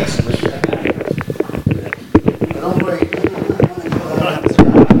 Yes. Don't worry.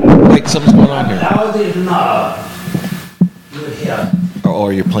 Wait, something's going on here. How did not? You here. Oh,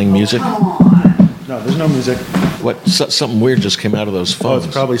 are you playing music? Come on. No, there's no music. What? Something weird just came out of those Oh, phones.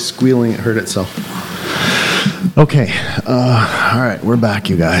 it's probably squealing. It hurt itself. Okay. All right, we're back,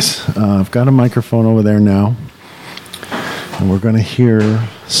 you guys. I've got a microphone over there now. And we're going to hear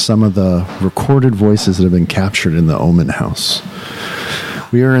some of the recorded voices that have been captured in the Oman House.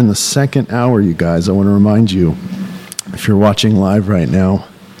 We are in the second hour, you guys. I want to remind you, if you're watching live right now,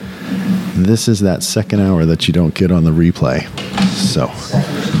 this is that second hour that you don't get on the replay. So,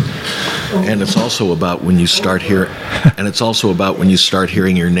 and it's also about when you start hearing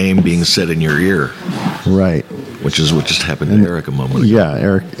your name being said in your ear. Right. Which is what just happened to Eric a moment ago. Yeah,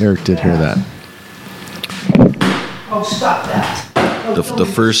 Eric did hear that. Oh, stop that. The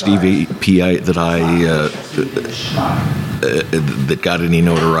first EVP that got any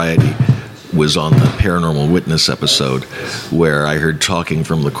notoriety was on the Paranormal Witness episode, where I heard talking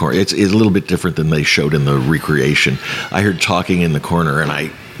from the corner. It's a little bit different than they showed in the recreation. I heard talking in the corner, and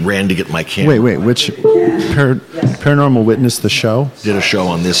I ran to get my camera. Wait, which Paranormal Witness, the show? Did a show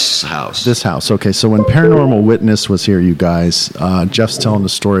on this house. This house, okay. So when Paranormal Witness was here, you guys, Jeff's telling the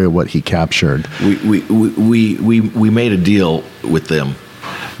story of what he captured. We made a deal with them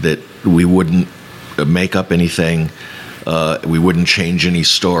that we wouldn't make up anything, we wouldn't change any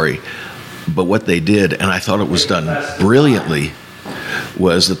story. But what they did, and I thought it was done brilliantly,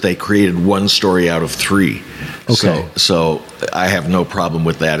 was that they created one story out of three. Okay. So I have no problem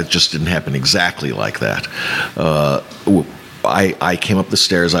with that. It just didn't happen exactly like that. I came up the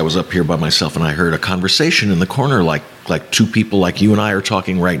stairs. I was up here by myself, and I heard a conversation in the corner, like two people like you and I are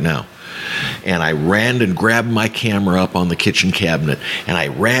talking right now. And I ran and grabbed my camera up on the kitchen cabinet, and I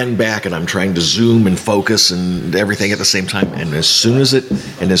ran back, and I'm trying to zoom and focus and everything at the same time. And as soon as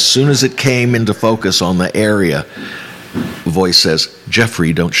it came into focus on the area, voice says,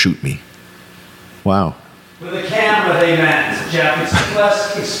 "Jeffrey, don't shoot me." Wow. With a camera, they meant, Jeff.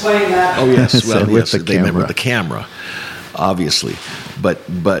 Explain that. Oh yes, well, with yes, the they meant camera. with the camera, obviously, but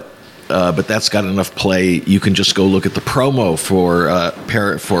that's got enough play. You can just go look at the promo for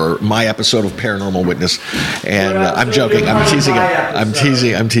my episode of Paranormal Witness, and I'm joking. I'm teasing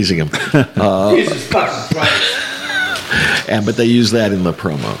him. Jesus fucking Christ. But they use that in the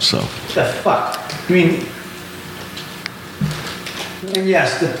promo. So What the fuck? I mean, and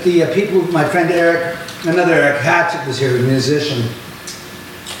yes, the people. My friend Eric, another Eric Hatchett was here, a musician.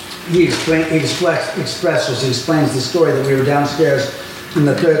 He explains the story that we were downstairs in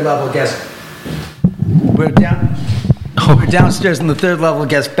the third level guest. We're downstairs in the third level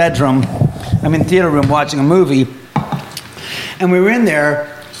guest bedroom. I'm in theater room watching a movie, and we were in there.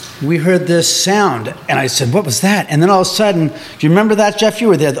 We heard this sound, and I said, "What was that?" And then all of a sudden, do you remember that, Jeff? You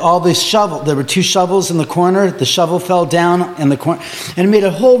were there. All these shovels. There were two shovels in the corner. The shovel fell down in the corner, and it made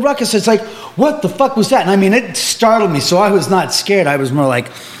a whole ruckus. It's like, what the fuck was that? And I mean, it startled me. So I was not scared. I was more like,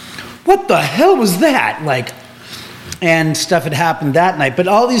 what the hell was that? Like. And stuff had happened that night. But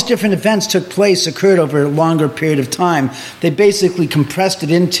all these different events occurred over a longer period of time. They basically compressed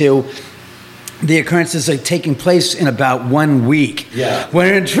it into the occurrences taking place in about 1 week. Yeah.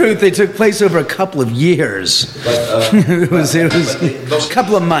 When in truth, they took place over a couple of years. But, it was a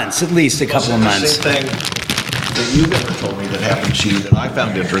couple of months, at least a couple of months. Same thing. that you never told me that happened to you that I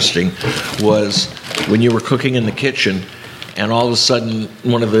found interesting was when you were cooking in the kitchen, and all of a sudden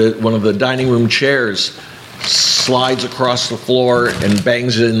one of the dining room chairs slides across the floor and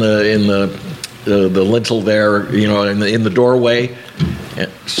bangs in the lintel there, in the doorway,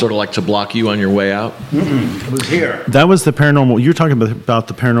 sort of like to block you on your way out. It was here. That was the paranormal. You're talking about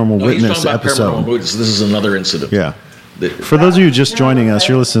the paranormal No, witness he's talking about episode. paranormal witness. This is another incident. Yeah. For those of you just joining us,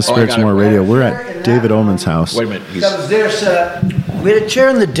 you're listening to Spirits and More Radio. We're at David Oman's house. Wait a minute. That was there set up. We had a chair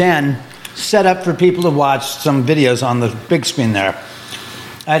in the den set up for people to watch some videos on the big screen there.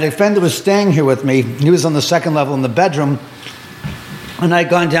 I had a friend that was staying here with me. He was on the second level in the bedroom. And I'd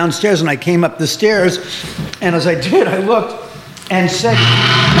gone downstairs and I came up the stairs. And as I did, I looked and said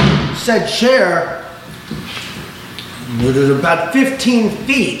chair was about 15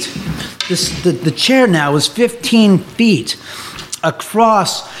 feet. The chair now was 15 feet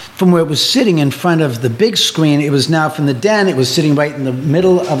across from where it was sitting in front of the big screen. It was now from the den. It was sitting right in the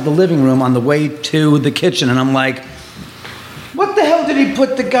middle of the living room on the way to the kitchen. And I'm like, what the hell did he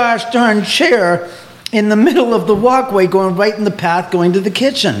put the gosh darn chair in the middle of the walkway going right in the path going to the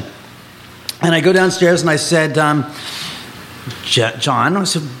kitchen? And I go downstairs and I said, John, I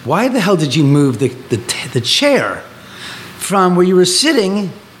said, why the hell did you move the chair from where you were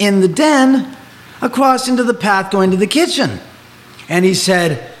sitting in the den across into the path going to the kitchen? And he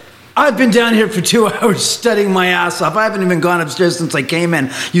said, I've been down here for 2 hours studying my ass off. I haven't even gone upstairs since I came in.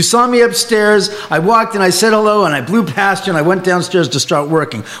 You saw me upstairs. I walked and I said hello and I blew past you and I went downstairs to start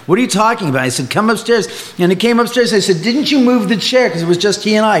working. What are you talking about? I said, come upstairs. And he came upstairs. I said, didn't you move the chair? Because it was just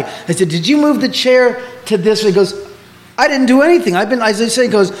he and I. I said, did you move the chair to this? He goes, I didn't do anything. As I say, he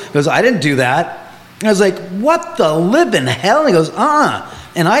goes, I didn't do that. And I was like, what the living hell? And he goes,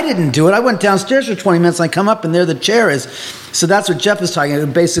 And I didn't do it. I went downstairs for 20 minutes and I come up and there the chair is. So that's what Jeff is talking about.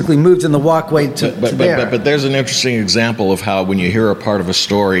 It basically moved in the walkway to there. But there's an interesting example of how when you hear a part of a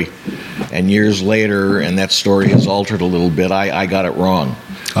story and years later and that story is altered a little bit, I got it wrong.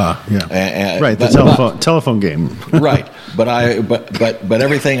 Yeah. Right, the telephone game. Right. But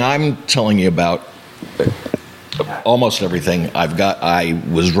everything I'm telling you about, almost everything I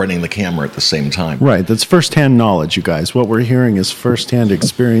was running the camera at the same time. Right, that's firsthand knowledge, you guys. What we're hearing is firsthand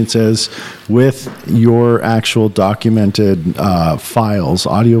experiences with your actual documented files,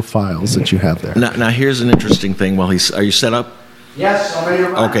 audio files that you have there. Now here's an interesting thing. Are you set up? Yes, I'm ready to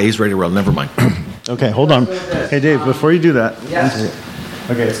run. Okay, he's ready to roll. Never mind. Okay, hold on. Hey, Dave, before you do that. Yes.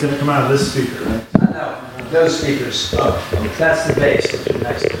 Okay, it's going to come out of this speaker, right? No, those speakers. Oh, that's the bass that you're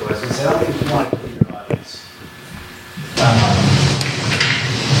next to. I was going to say, I don't think you want to put your audience.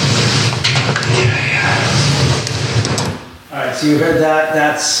 All right, so you heard that.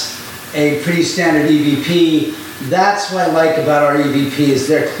 That's a pretty standard EVP. That's what I like about our EVPs.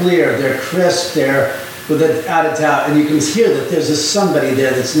 They're clear, they're crisp, they're without a doubt, and you can hear that there's somebody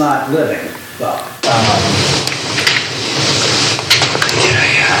there that's not living. Well,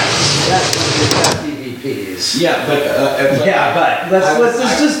 that's one of the best EVPs. Yeah, but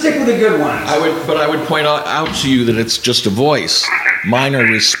let's just stick with the good ones. I would point out to you that it's just a voice. Mine are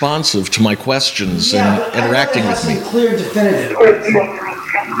responsive to my questions and interacting with me. Clear and definitive.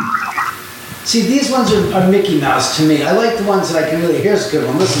 See, these ones are Mickey Mouse to me. I like the ones that I can really. Here's a good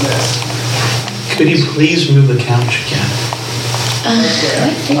one. Listen to this. Could you please move the couch again?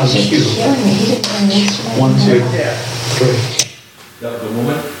 That's cute. 1, 2, 3. The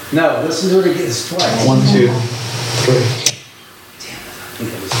woman? No, listen to it again. It's twice. 1, 2, 3.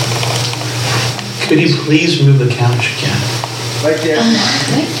 Could you please move the couch again? Right there.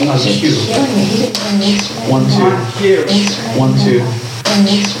 That's cute. 1, 2. 1, 2. 1, 2.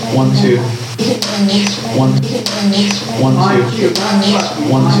 1, 2. 1, 2. 1, 2. 1, 2.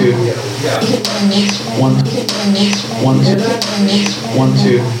 1, 2.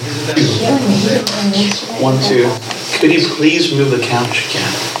 1, 2. Could you please move the couch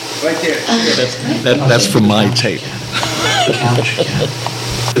again? Right there. That's from my tape. The couch again.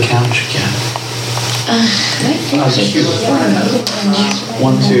 The couch again.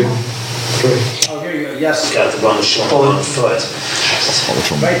 1, 2, 3. Oh, here you go. Yes. Got the wrong shoulder on the foot.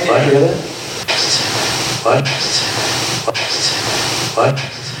 Right there. I hear that? What?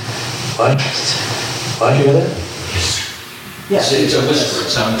 I hear that? Yes. It's a whisper. It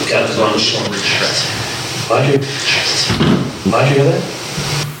sounds. Got the wrong shoulder. I hear that?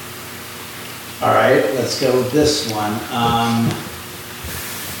 All right, let's go with this one.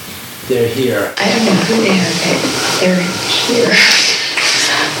 They're here. I don't know who they are, but they're here.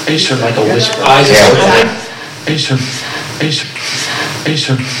 I just heard like a whisper. I just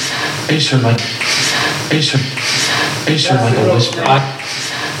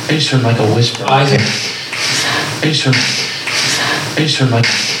heard like a whisper.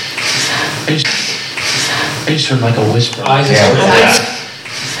 like a whisper. I just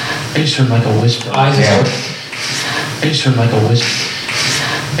heard like a whisper. I just heard like a whisper.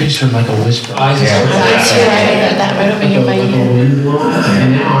 I just heard like a whisper. I just heard that right over here by you.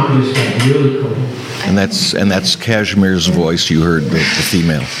 And that's Kashmir's voice. You heard the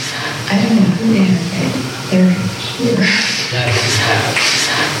female. I don't know. They're here.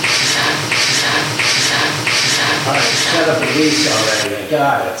 All right, shut up at least already. I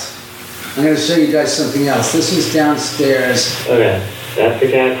got it. I'm going to show you guys something else. This was downstairs. Okay. That's the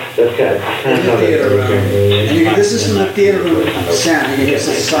cat. That's cat. In the theater room. And this is from the theater room sound. You can hear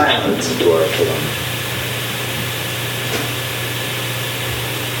some silence. I'm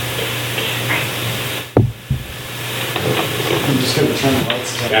just going to turn the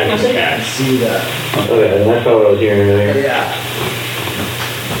lights down. Cat. See that. Okay, and that's all I was hearing earlier. Yeah.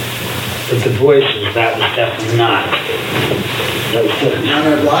 But the voices, that was definitely not. That was good. Now I'm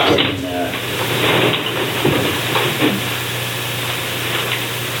going to block it in there.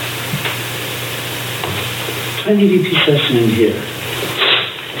 Try the EVP session in here.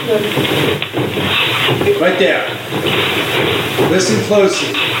 Right there. Listen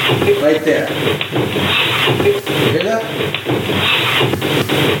closely. Right there. You hear that?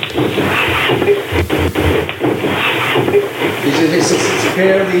 It's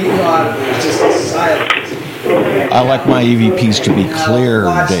barely audible. It's just silent. I like my EVPs to be clear,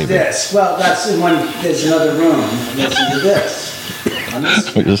 watch David. This. Well, that's the one. There's another room. Listen to this. On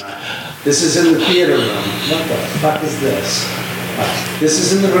this. This is in the theater room. What the fuck is this? This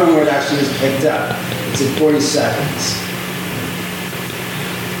is in the room where it actually was picked up. It's in 40 seconds.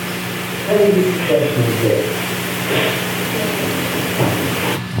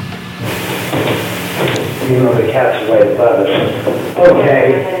 You know the cat's way above us. Okay.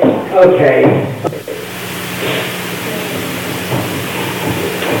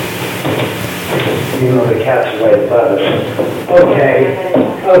 You know the cat's way above us. Okay.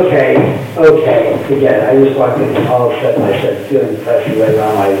 Forget it. I just walked in all of a sudden. I started feeling the pressure right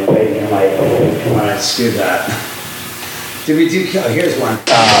around my waist and my. All right, let's do that. Did we do? Oh, here's one.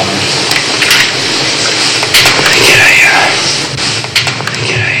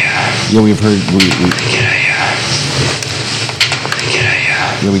 Yeah, we've heard.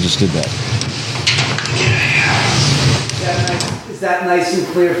 Yeah, we just did that. Is that nice and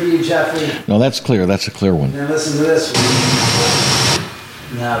clear for you, Jeffrey? No, that's clear. That's a clear one. Now listen to this one.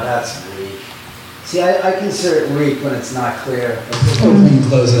 Now that's weak. See, I consider it weak when it's not clear. Opening,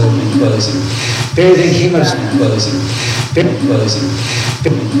 closing, opening, closing. Everything came up closing. Closing. Closing.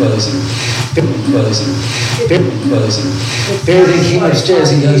 Closing. Closing. Everything came upstairs.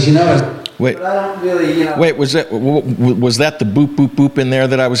 He goes, you know. Wait. But I don't really, you know. Wait, was that the boop boop boop in there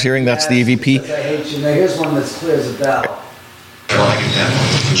that I was hearing? That's the EVP. I hate you. Now here's one that's clear as a bell.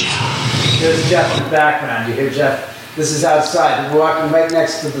 There's Jeff in the background. You hear Jeff? This is outside. We're walking right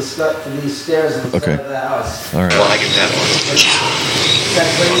next to these stairs in front of the house. All right. Well, I get that one. Is that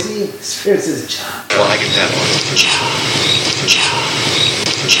crazy? Spirit says John. Well, I get that one.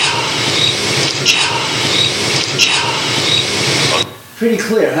 Pretty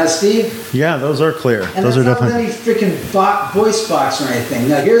clear, huh, Steve? Yeah, those are clear. And Those are that's definitely. not any freaking voice box or anything.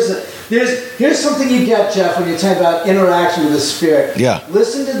 Now here's something you get, Jeff, when you're talking about interaction with the spirit. Yeah.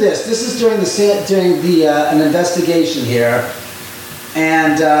 Listen to this. This is during an investigation here,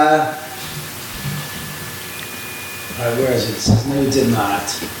 and where is it? It says no, you did not.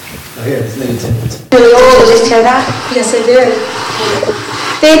 Oh, here it is. No, you didn't. Really old, did you just hear that? Yes, I did.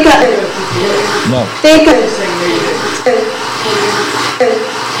 They got it. No. They got it.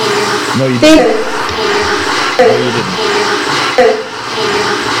 No, you They didn't. No, you didn't.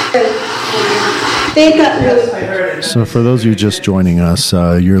 They got really. So, for those of you just joining us,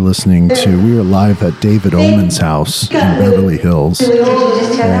 you're listening to. We are live at David Oman's house in Beverly Hills,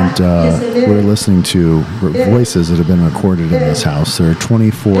 and we're listening to voices that have been recorded in this house. There are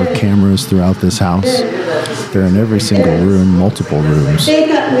 24 cameras throughout this house. They're in every single room, multiple rooms. They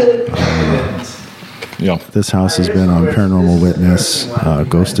got really. Yeah. This house has been on Paranormal Witness,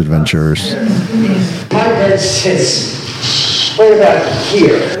 Ghost Adventures. My bed sits right about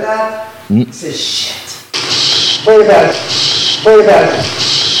here. It says shit. Right about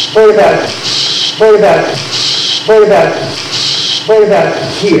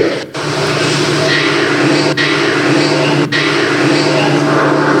here.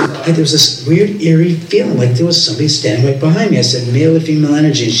 Like there was this weird, eerie feeling, like there was somebody standing right behind me. I said, male or female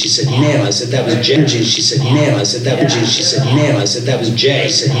energy? And she said, male. I said, that was J. And she said, male. I said, that was J. And she said, male. I said, that was J.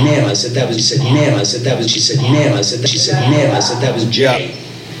 She said, male. I said, that was, she said, male. I said, that was, she said, male. I said, she said, male. I said, that was J.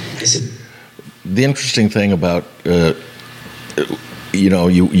 I said, the interesting thing about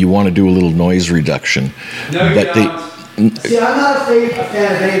you want to do a little noise reduction, No, you but don't. See, I'm not a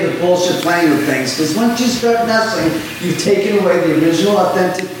fan of any of the bullshit playing with things, because once you start messing, you've taken away the original,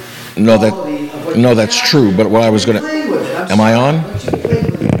 authentic quality of what you that's true. But what I was going to, playing with it. am I on? Once you play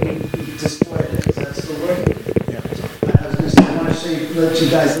with it, you destroyed it. That's the word. I was going to say, I want to let you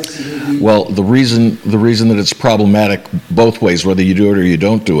guys listen to the... Well, the reason that it's problematic both ways, whether you do it or you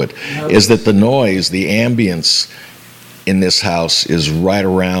don't do it, is that the noise, the ambience in this house is right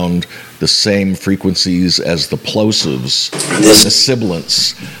around the same frequencies as the plosives, the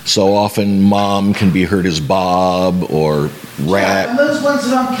sibilants. So often mom can be heard as Bob or rat. And those ones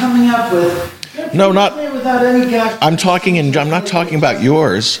that I'm coming up with... No, not... Without any gosh... I'm not talking about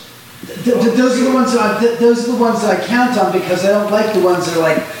yours. Those are the ones that I count on, because I don't like the ones that are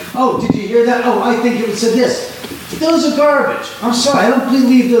like, oh, did you hear that? Oh, I think it said this. Those are garbage. I'm sorry, I don't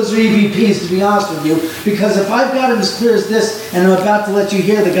believe those are EVPs, to be honest with you, because if I've got it as clear as this, and I'm about to let you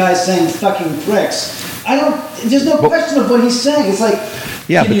hear the guy saying fucking pricks, there's no question of what he's saying. It's like...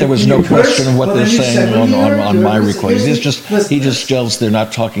 Yeah, but there was no question of what they're saying on my recording. He just tells they're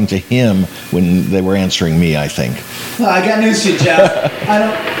not talking to him when they were answering me, I think. Well, I got news for you, Jeff. I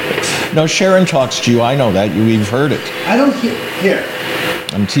don't... No, Sharon talks to you. I know that. We've heard it. I don't hear... Here.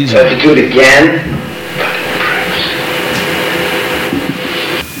 I'm teasing. You have to do it again?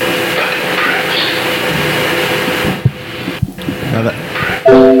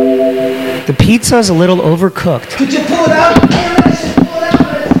 The pizza's a little overcooked. Could you pull it out? Damn it, I should pull it out.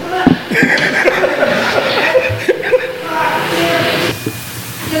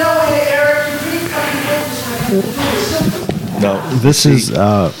 You know what, Eric? You're pretty fucking No, this is,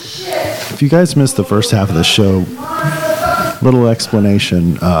 if you guys missed the first half of the show, little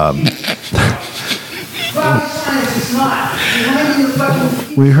explanation.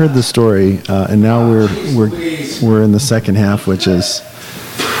 We heard the story, and now we're in the second half, which is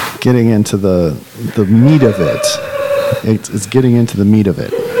getting into the meat of it. It's getting into the meat of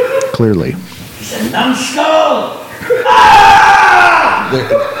it, clearly. He's a numbskull!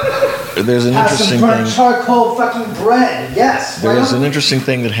 There's an interesting thing. Charcoal fucking bread. Yes. There's an interesting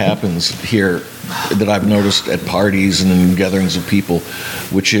thing that happens here that I've noticed at parties and in gatherings of people,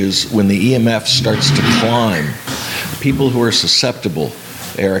 which is when the EMF starts to climb, people who are susceptible.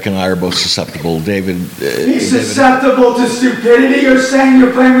 Eric and I are both susceptible. David. He's susceptible to stupidity? You're saying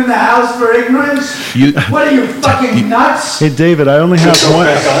you're blaming the house for ignorance? What are you, fucking nuts? Hey, David, I only have one.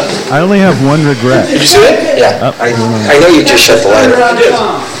 I only have one regret. Did you see it? Yeah. I know you just shut the light off. You did.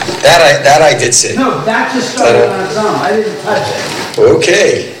 That I did see. No, that just started on its own. I didn't touch it.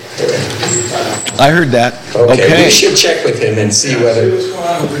 Okay. I heard that. Okay. We should check with him and see whether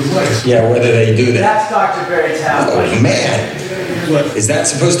they do that. That's Dr. Barry Town. Oh man. Is that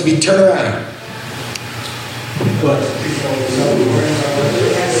supposed to be turnaround?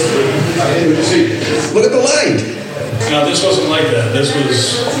 Look at the light. No, this wasn't like that. This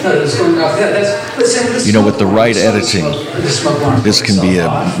was... You know, with the right editing, this can be a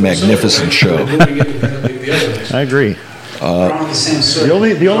magnificent show. I agree. The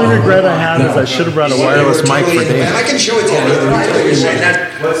only regret I have is I should have brought a wireless mic for David. I can show it to you.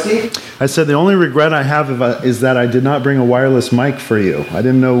 What, Steve? I said the only regret I have is that I did not bring a wireless mic for you. I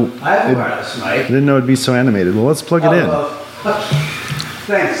didn't know. I have a wireless mic. I didn't know it'd be so animated. Well, let's plug it in.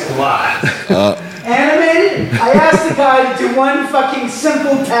 Thanks a lot. Animated? I asked the guy to do one fucking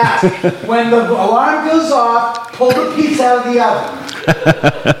simple task. When the alarm goes off, pull the pizza out of the oven.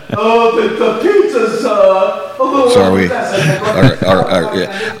 The pizza's a little... Sorry.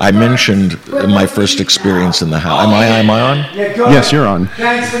 I mentioned my first experience in the house. Am I on? Yeah, go yes, ahead. you're on.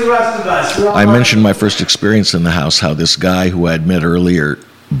 Thanks for the rest of us. I mentioned my first experience in the house, how this guy who I'd met earlier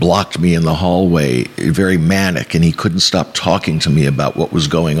blocked me in the hallway, very manic, and he couldn't stop talking to me about what was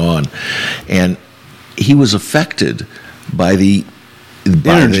going on. And he was affected by the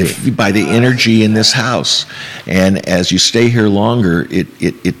energy in this house, and as you stay here longer,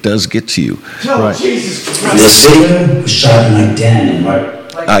 it does get to you. No, right. Jesus The Christ. city was shot in like 10,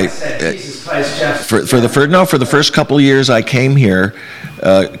 right? Like I said, Jesus Christ, Jeff. For the first couple of years I came here,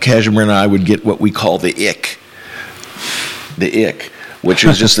 Casimir and I would get what we call the ick, which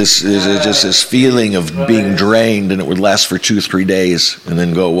is just this feeling of being drained, and it would last for 2-3 days and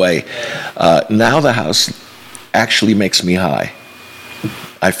then go away. Now the house actually makes me high.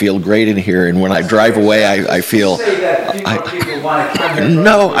 I feel great in here, and when I drive away, I feel.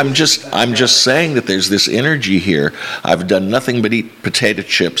 No, I'm just saying that there's this energy here. I've done nothing but eat potato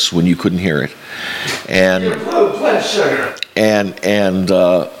chips when you couldn't hear it, and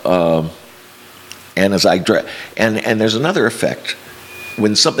as I drive, and there's another effect.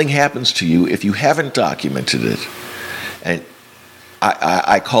 when something happens to you, if you haven't documented it, and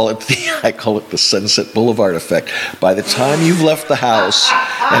I call it the Sunset Boulevard effect. By the time you've left the house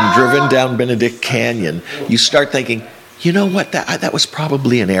and driven down Benedict Canyon, you start thinking, you know what, that was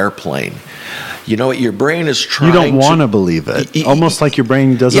probably an airplane. You know what, your brain is trying. You don't want to believe it. Almost like your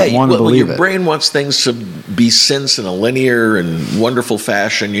brain doesn't want to believe your it. brain wants things to be sense in a linear and wonderful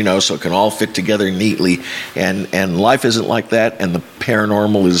fashion, so it can all fit together neatly. And life isn't like that, and the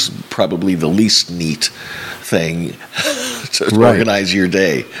paranormal is probably the least neat thing to organize your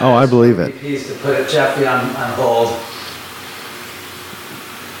day. Oh, I believe it. Piece to put Jeffrey on hold.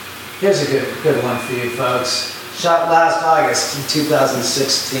 Here's a good one for you folks. Shot last August in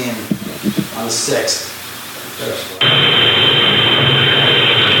 2016 on the 6th.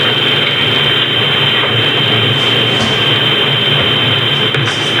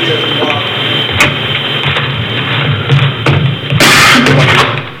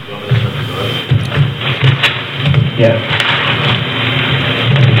 Yeah.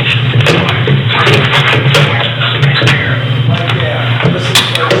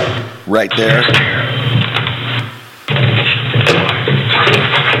 Right there.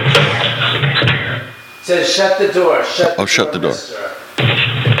 It says shut the door. Shut the door.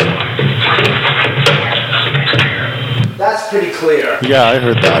 That's pretty clear. Yeah, I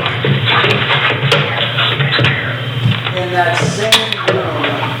heard that. In that same room,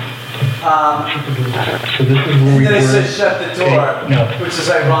 So this is where we and then it were. says shut the door, which is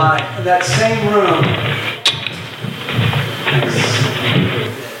ironic. In that same room,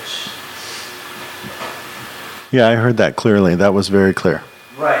 Yeah, I heard that clearly. That was very clear.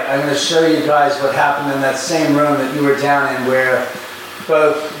 right, I'm going to show you guys what happened in that same room that you were down in, where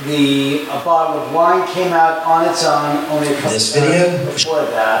both a bottle of wine came out on its own, only a couple This times video? before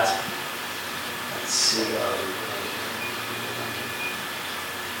that. Let's see.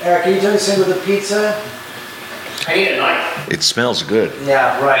 Eric, are you doing something with the pizza? I need a knife. It smells good.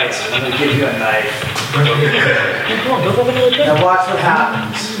 Yeah, right. I'm going to give you a knife. Now watch what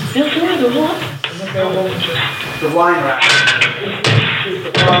happens. The wine rack.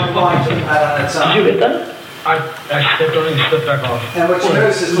 The wine came out on its own. Did you get that? I stepped on it and stepped back off. And what you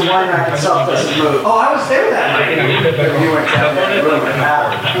notice is the wine rack itself doesn't move. Oh, I was there that night. You weren't down there in the room. What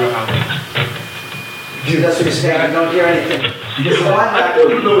happened? That's what you're saying. You don't hear anything. Because the wine rack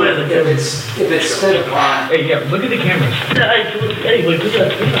will move if it's spit upon. Hey, yeah, look at the cameras.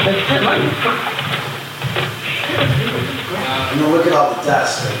 And then look at all the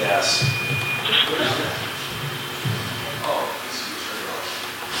dust, I guess.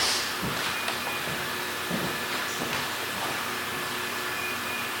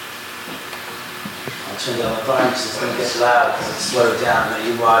 I'll turn down the volume because it's going to get loud because it's slowed down. Now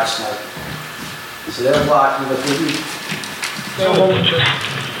you watch now. So they're blocking, but they Did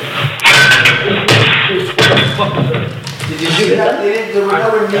you see that? They were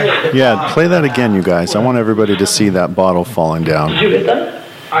nowhere near it. Yeah, play that again, you guys. I want everybody to see that bottle falling down. Did you get that?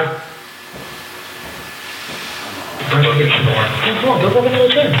 Come on, go over to the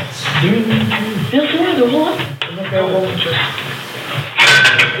chair.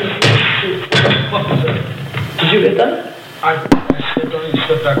 Did you get that? I stepped on it and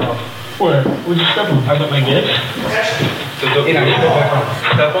stepped back off. What? What'd you step on? I let my get.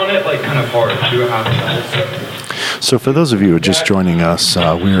 Step on it like kind of hard. Do a half step. So for those of you who are just joining us,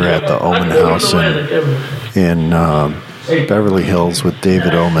 we are at the Oman House in Beverly Hills with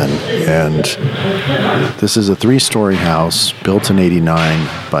David Oman. And this is a 3-story house built in '89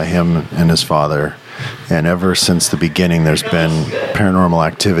 by him and his father. And ever since the beginning, there's been paranormal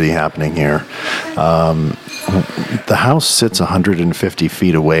activity happening here. The house sits 150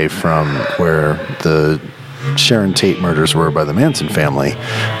 feet away from where the Sharon Tate murders were by the Manson family.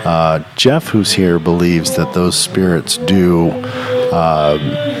 Jeff, who's here, believes that those spirits do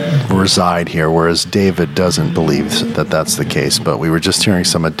reside here, whereas David doesn't believe that that's the case. But we were just hearing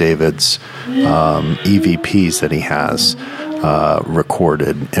some of David's EVPs that he has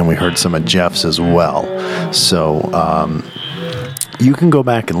recorded, and we heard some of Jeff's as well. So you can go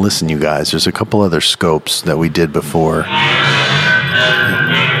back and listen, you guys. There's a couple other scopes that we did before.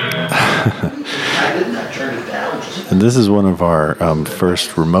 And this is one of our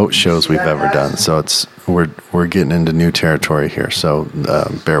first remote shows we've ever done, so we're getting into new territory here. So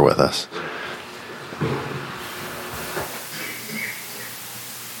bear with us.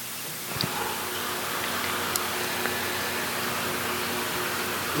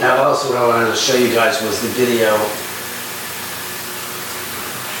 Now, also what I wanted to show you guys was the video.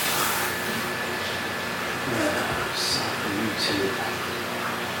 YouTube.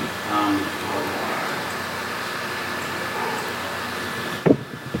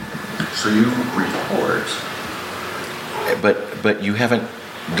 So you report, but you haven't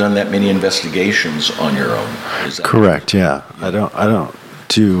done that many investigations on your own. Is that correct? Yeah, I don't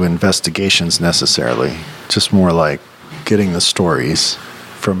do investigations necessarily. Just more like getting the stories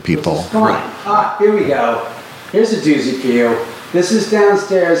from people. Come on. Here we go. Here's a doozy for you. This is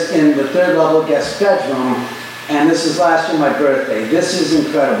downstairs in the 3rd level guest bedroom, and this is last year my birthday. This is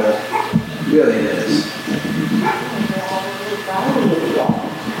incredible. Really it is.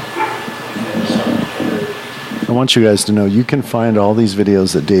 I want you guys to know you can find all these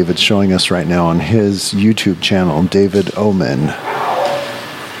videos that David's showing us right now on his YouTube channel, David Oman.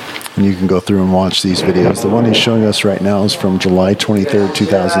 And you can go through and watch these videos. The one he's showing us right now is from July 23rd,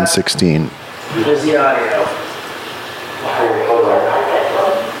 2016. Here's the audio.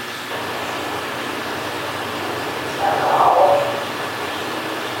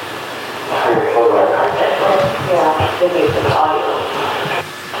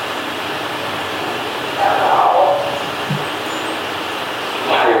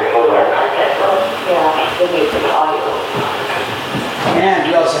 And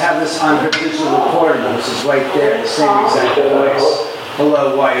we also have this on digital recording, which is right there, the same exact voice.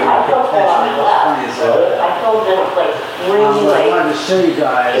 Hello, why you're funny as that. I wanted to show you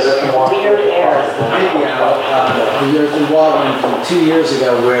guys the video the Earthen Wall Room from 2 years ago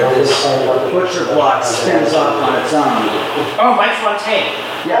where this butcher block spins off on its own. Oh, Mike Fontaine.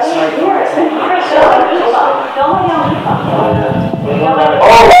 Yes, Mike Fontaine.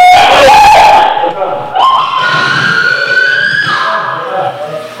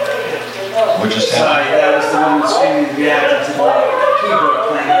 What just Sorry, that was the woman screaming reacting to the keyboard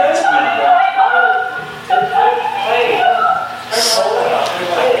playing on its own.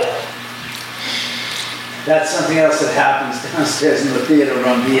 That's something else that happens downstairs in the theater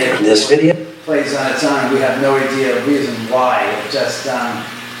room. This video plays on its own. We have no idea the reason why. It just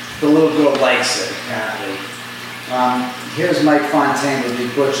the little girl likes it apparently. Here's Mike Fontaine with the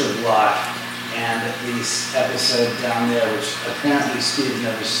butcher block and the episode down there, which apparently Steve's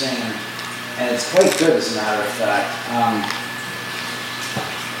never seen, and it's quite good as a matter of fact.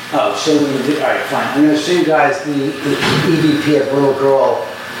 Show them the video. All right, fine. I'm going to show you guys the EVP of Little Girl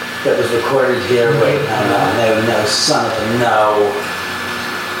that was recorded here. Wait, no, son of a no.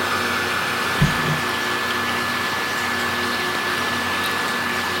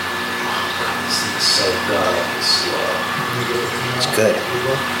 This thing's so godly slow. It's good.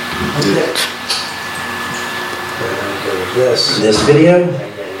 We're going to go with this. This video? Yeah,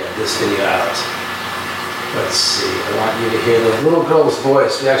 this video out. Let's see, I want you to hear the little girl's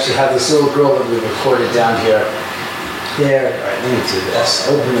voice. We actually have this little girl that we recorded down here. There, all right, let me do this.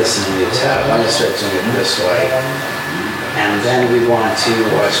 Open this in a new tab. I'm going to start doing it this way. And then we want to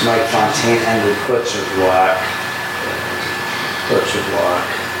watch Mike Fontaine and the butcher block. Butcher block.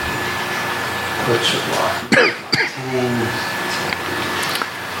 Butcher block. Fontaine.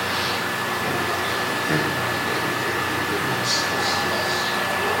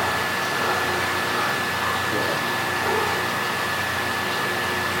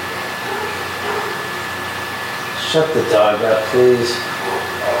 Shut the dog up, please.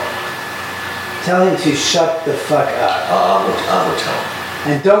 Tell him to shut the fuck up. I will tell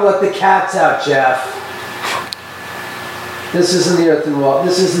him. And don't let the cats out, Jeff. This isn't the earthen wall.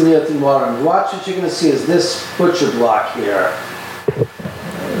 This isn't the earthen wall room. Watch what you're going to see is this butcher block here.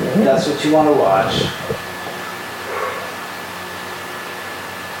 That's what you want to watch.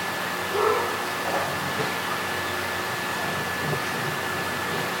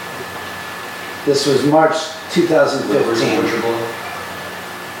 This was March 2015.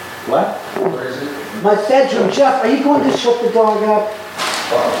 What? Where is it? My bedroom, Jeff. Are you going to shut the dog up?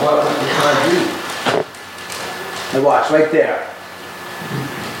 What can I do? Now watch right there.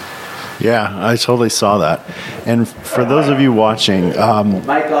 Yeah, I totally saw that. And for those of you watching,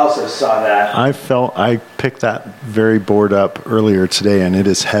 Mike also saw that. I picked that very board up earlier today, and it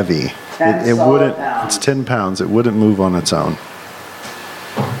is heavy. 10 It wouldn't. pounds. It's 10 pounds. It wouldn't move on its own.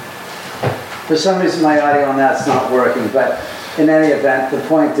 For some reason, my audio on that's not working. But in any event, the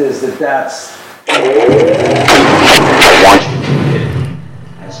point is that that's. As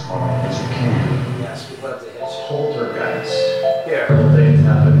hard as you can. Yes, we'd love to hit you. Poltergeist. Here. Things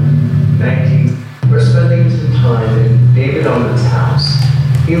happen. We're spending some time in David Oman's house.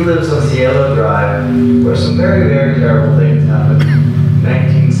 He lives on Cielo Drive, where some very, very terrible things happened.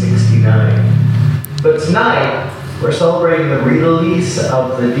 1969. But tonight, we're celebrating the release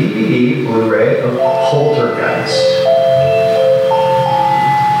of the DVD Blu-ray of Poltergeist.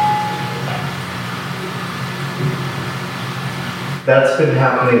 That's been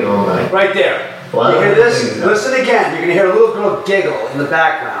happening all night. Right there. You hear this? Listen again. You're going to hear a little girl giggle in the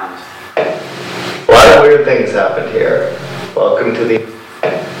background. of weird things happened here. Welcome to the...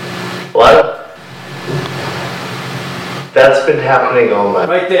 That's been happening all night.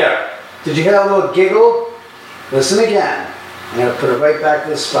 Right there. Did you hear that little giggle? Listen again. I'm going to put it right back to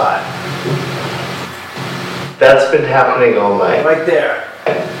the spot. That's been happening all night. Right there.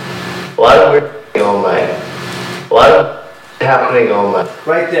 A lot of weird things all night. A lot of happening all night.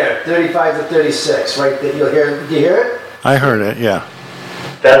 Right there. 35 to 36. Right there. You'll hear it. Did you hear it? I heard it, yeah.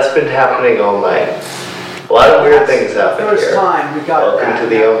 That's been happening all night. A lot of weird things happen here. First time we got Welcome that. to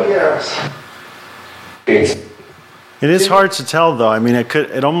the Oman House. It is hard to tell, though. I mean,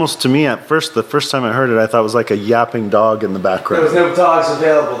 it almost, to me, at first, the first time I heard it, I thought it was like a yapping dog in the background. There was no dogs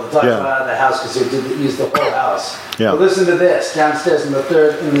available. The dogs were out of the house because they did use the whole house. Yeah. But listen to this downstairs in the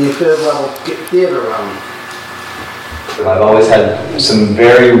third level theater room. I've always had some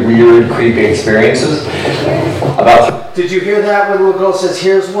very weird, creepy experiences. Did you hear that when the little girl says,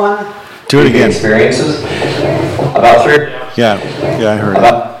 "Here's one"? Do it again. Experiences. About 3. Yeah, I heard it.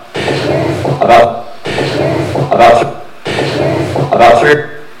 About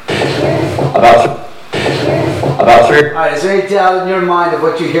 3. All right, is there any doubt in your mind of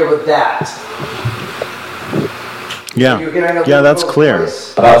what you hear with that? Yeah, that's clear.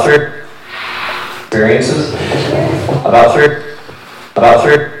 Voice? About 3. Experiences. About 3. About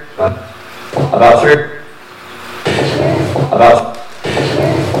 3. About 3.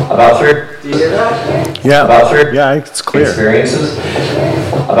 About 3. Do you hear that? Yeah, about 3. Yeah, it's clear. Experiences.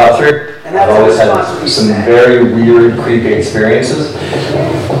 About 3. And that's I've always the had response we some say. very weird, creepy experiences.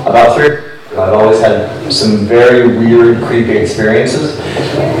 About 3. I've always had some very weird, creepy experiences.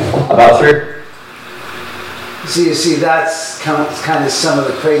 About 3. So you see, that's kind of some of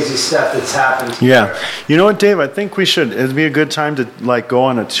the crazy stuff that's happened. Yeah. You know what, Dave? I think it'd be a good time to go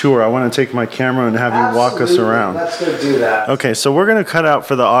on a tour. I want to take my camera and have you walk us around. Let's go do that. Okay, so we're going to cut out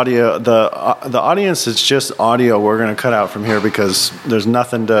for the audio. The audience is just audio. We're going to cut out from here because there's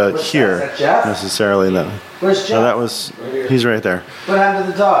nothing to hear Is that Jeff? necessarily. Where's Jeff? No, he's right there. What happened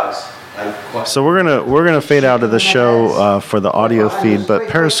to the dogs? So we're gonna fade out of the show for the audio feed, but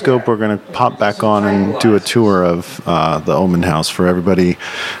Periscope we're gonna pop back on and do a tour of the Oman House for everybody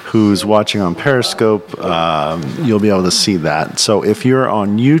who's watching on Periscope. You'll be able to see that. So if you're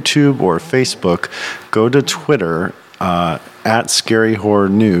on YouTube or Facebook, go to Twitter at Scary Horror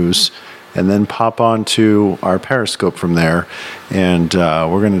News, and then pop on to our Periscope from there, and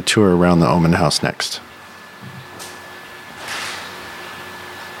we're gonna tour around the Oman House next.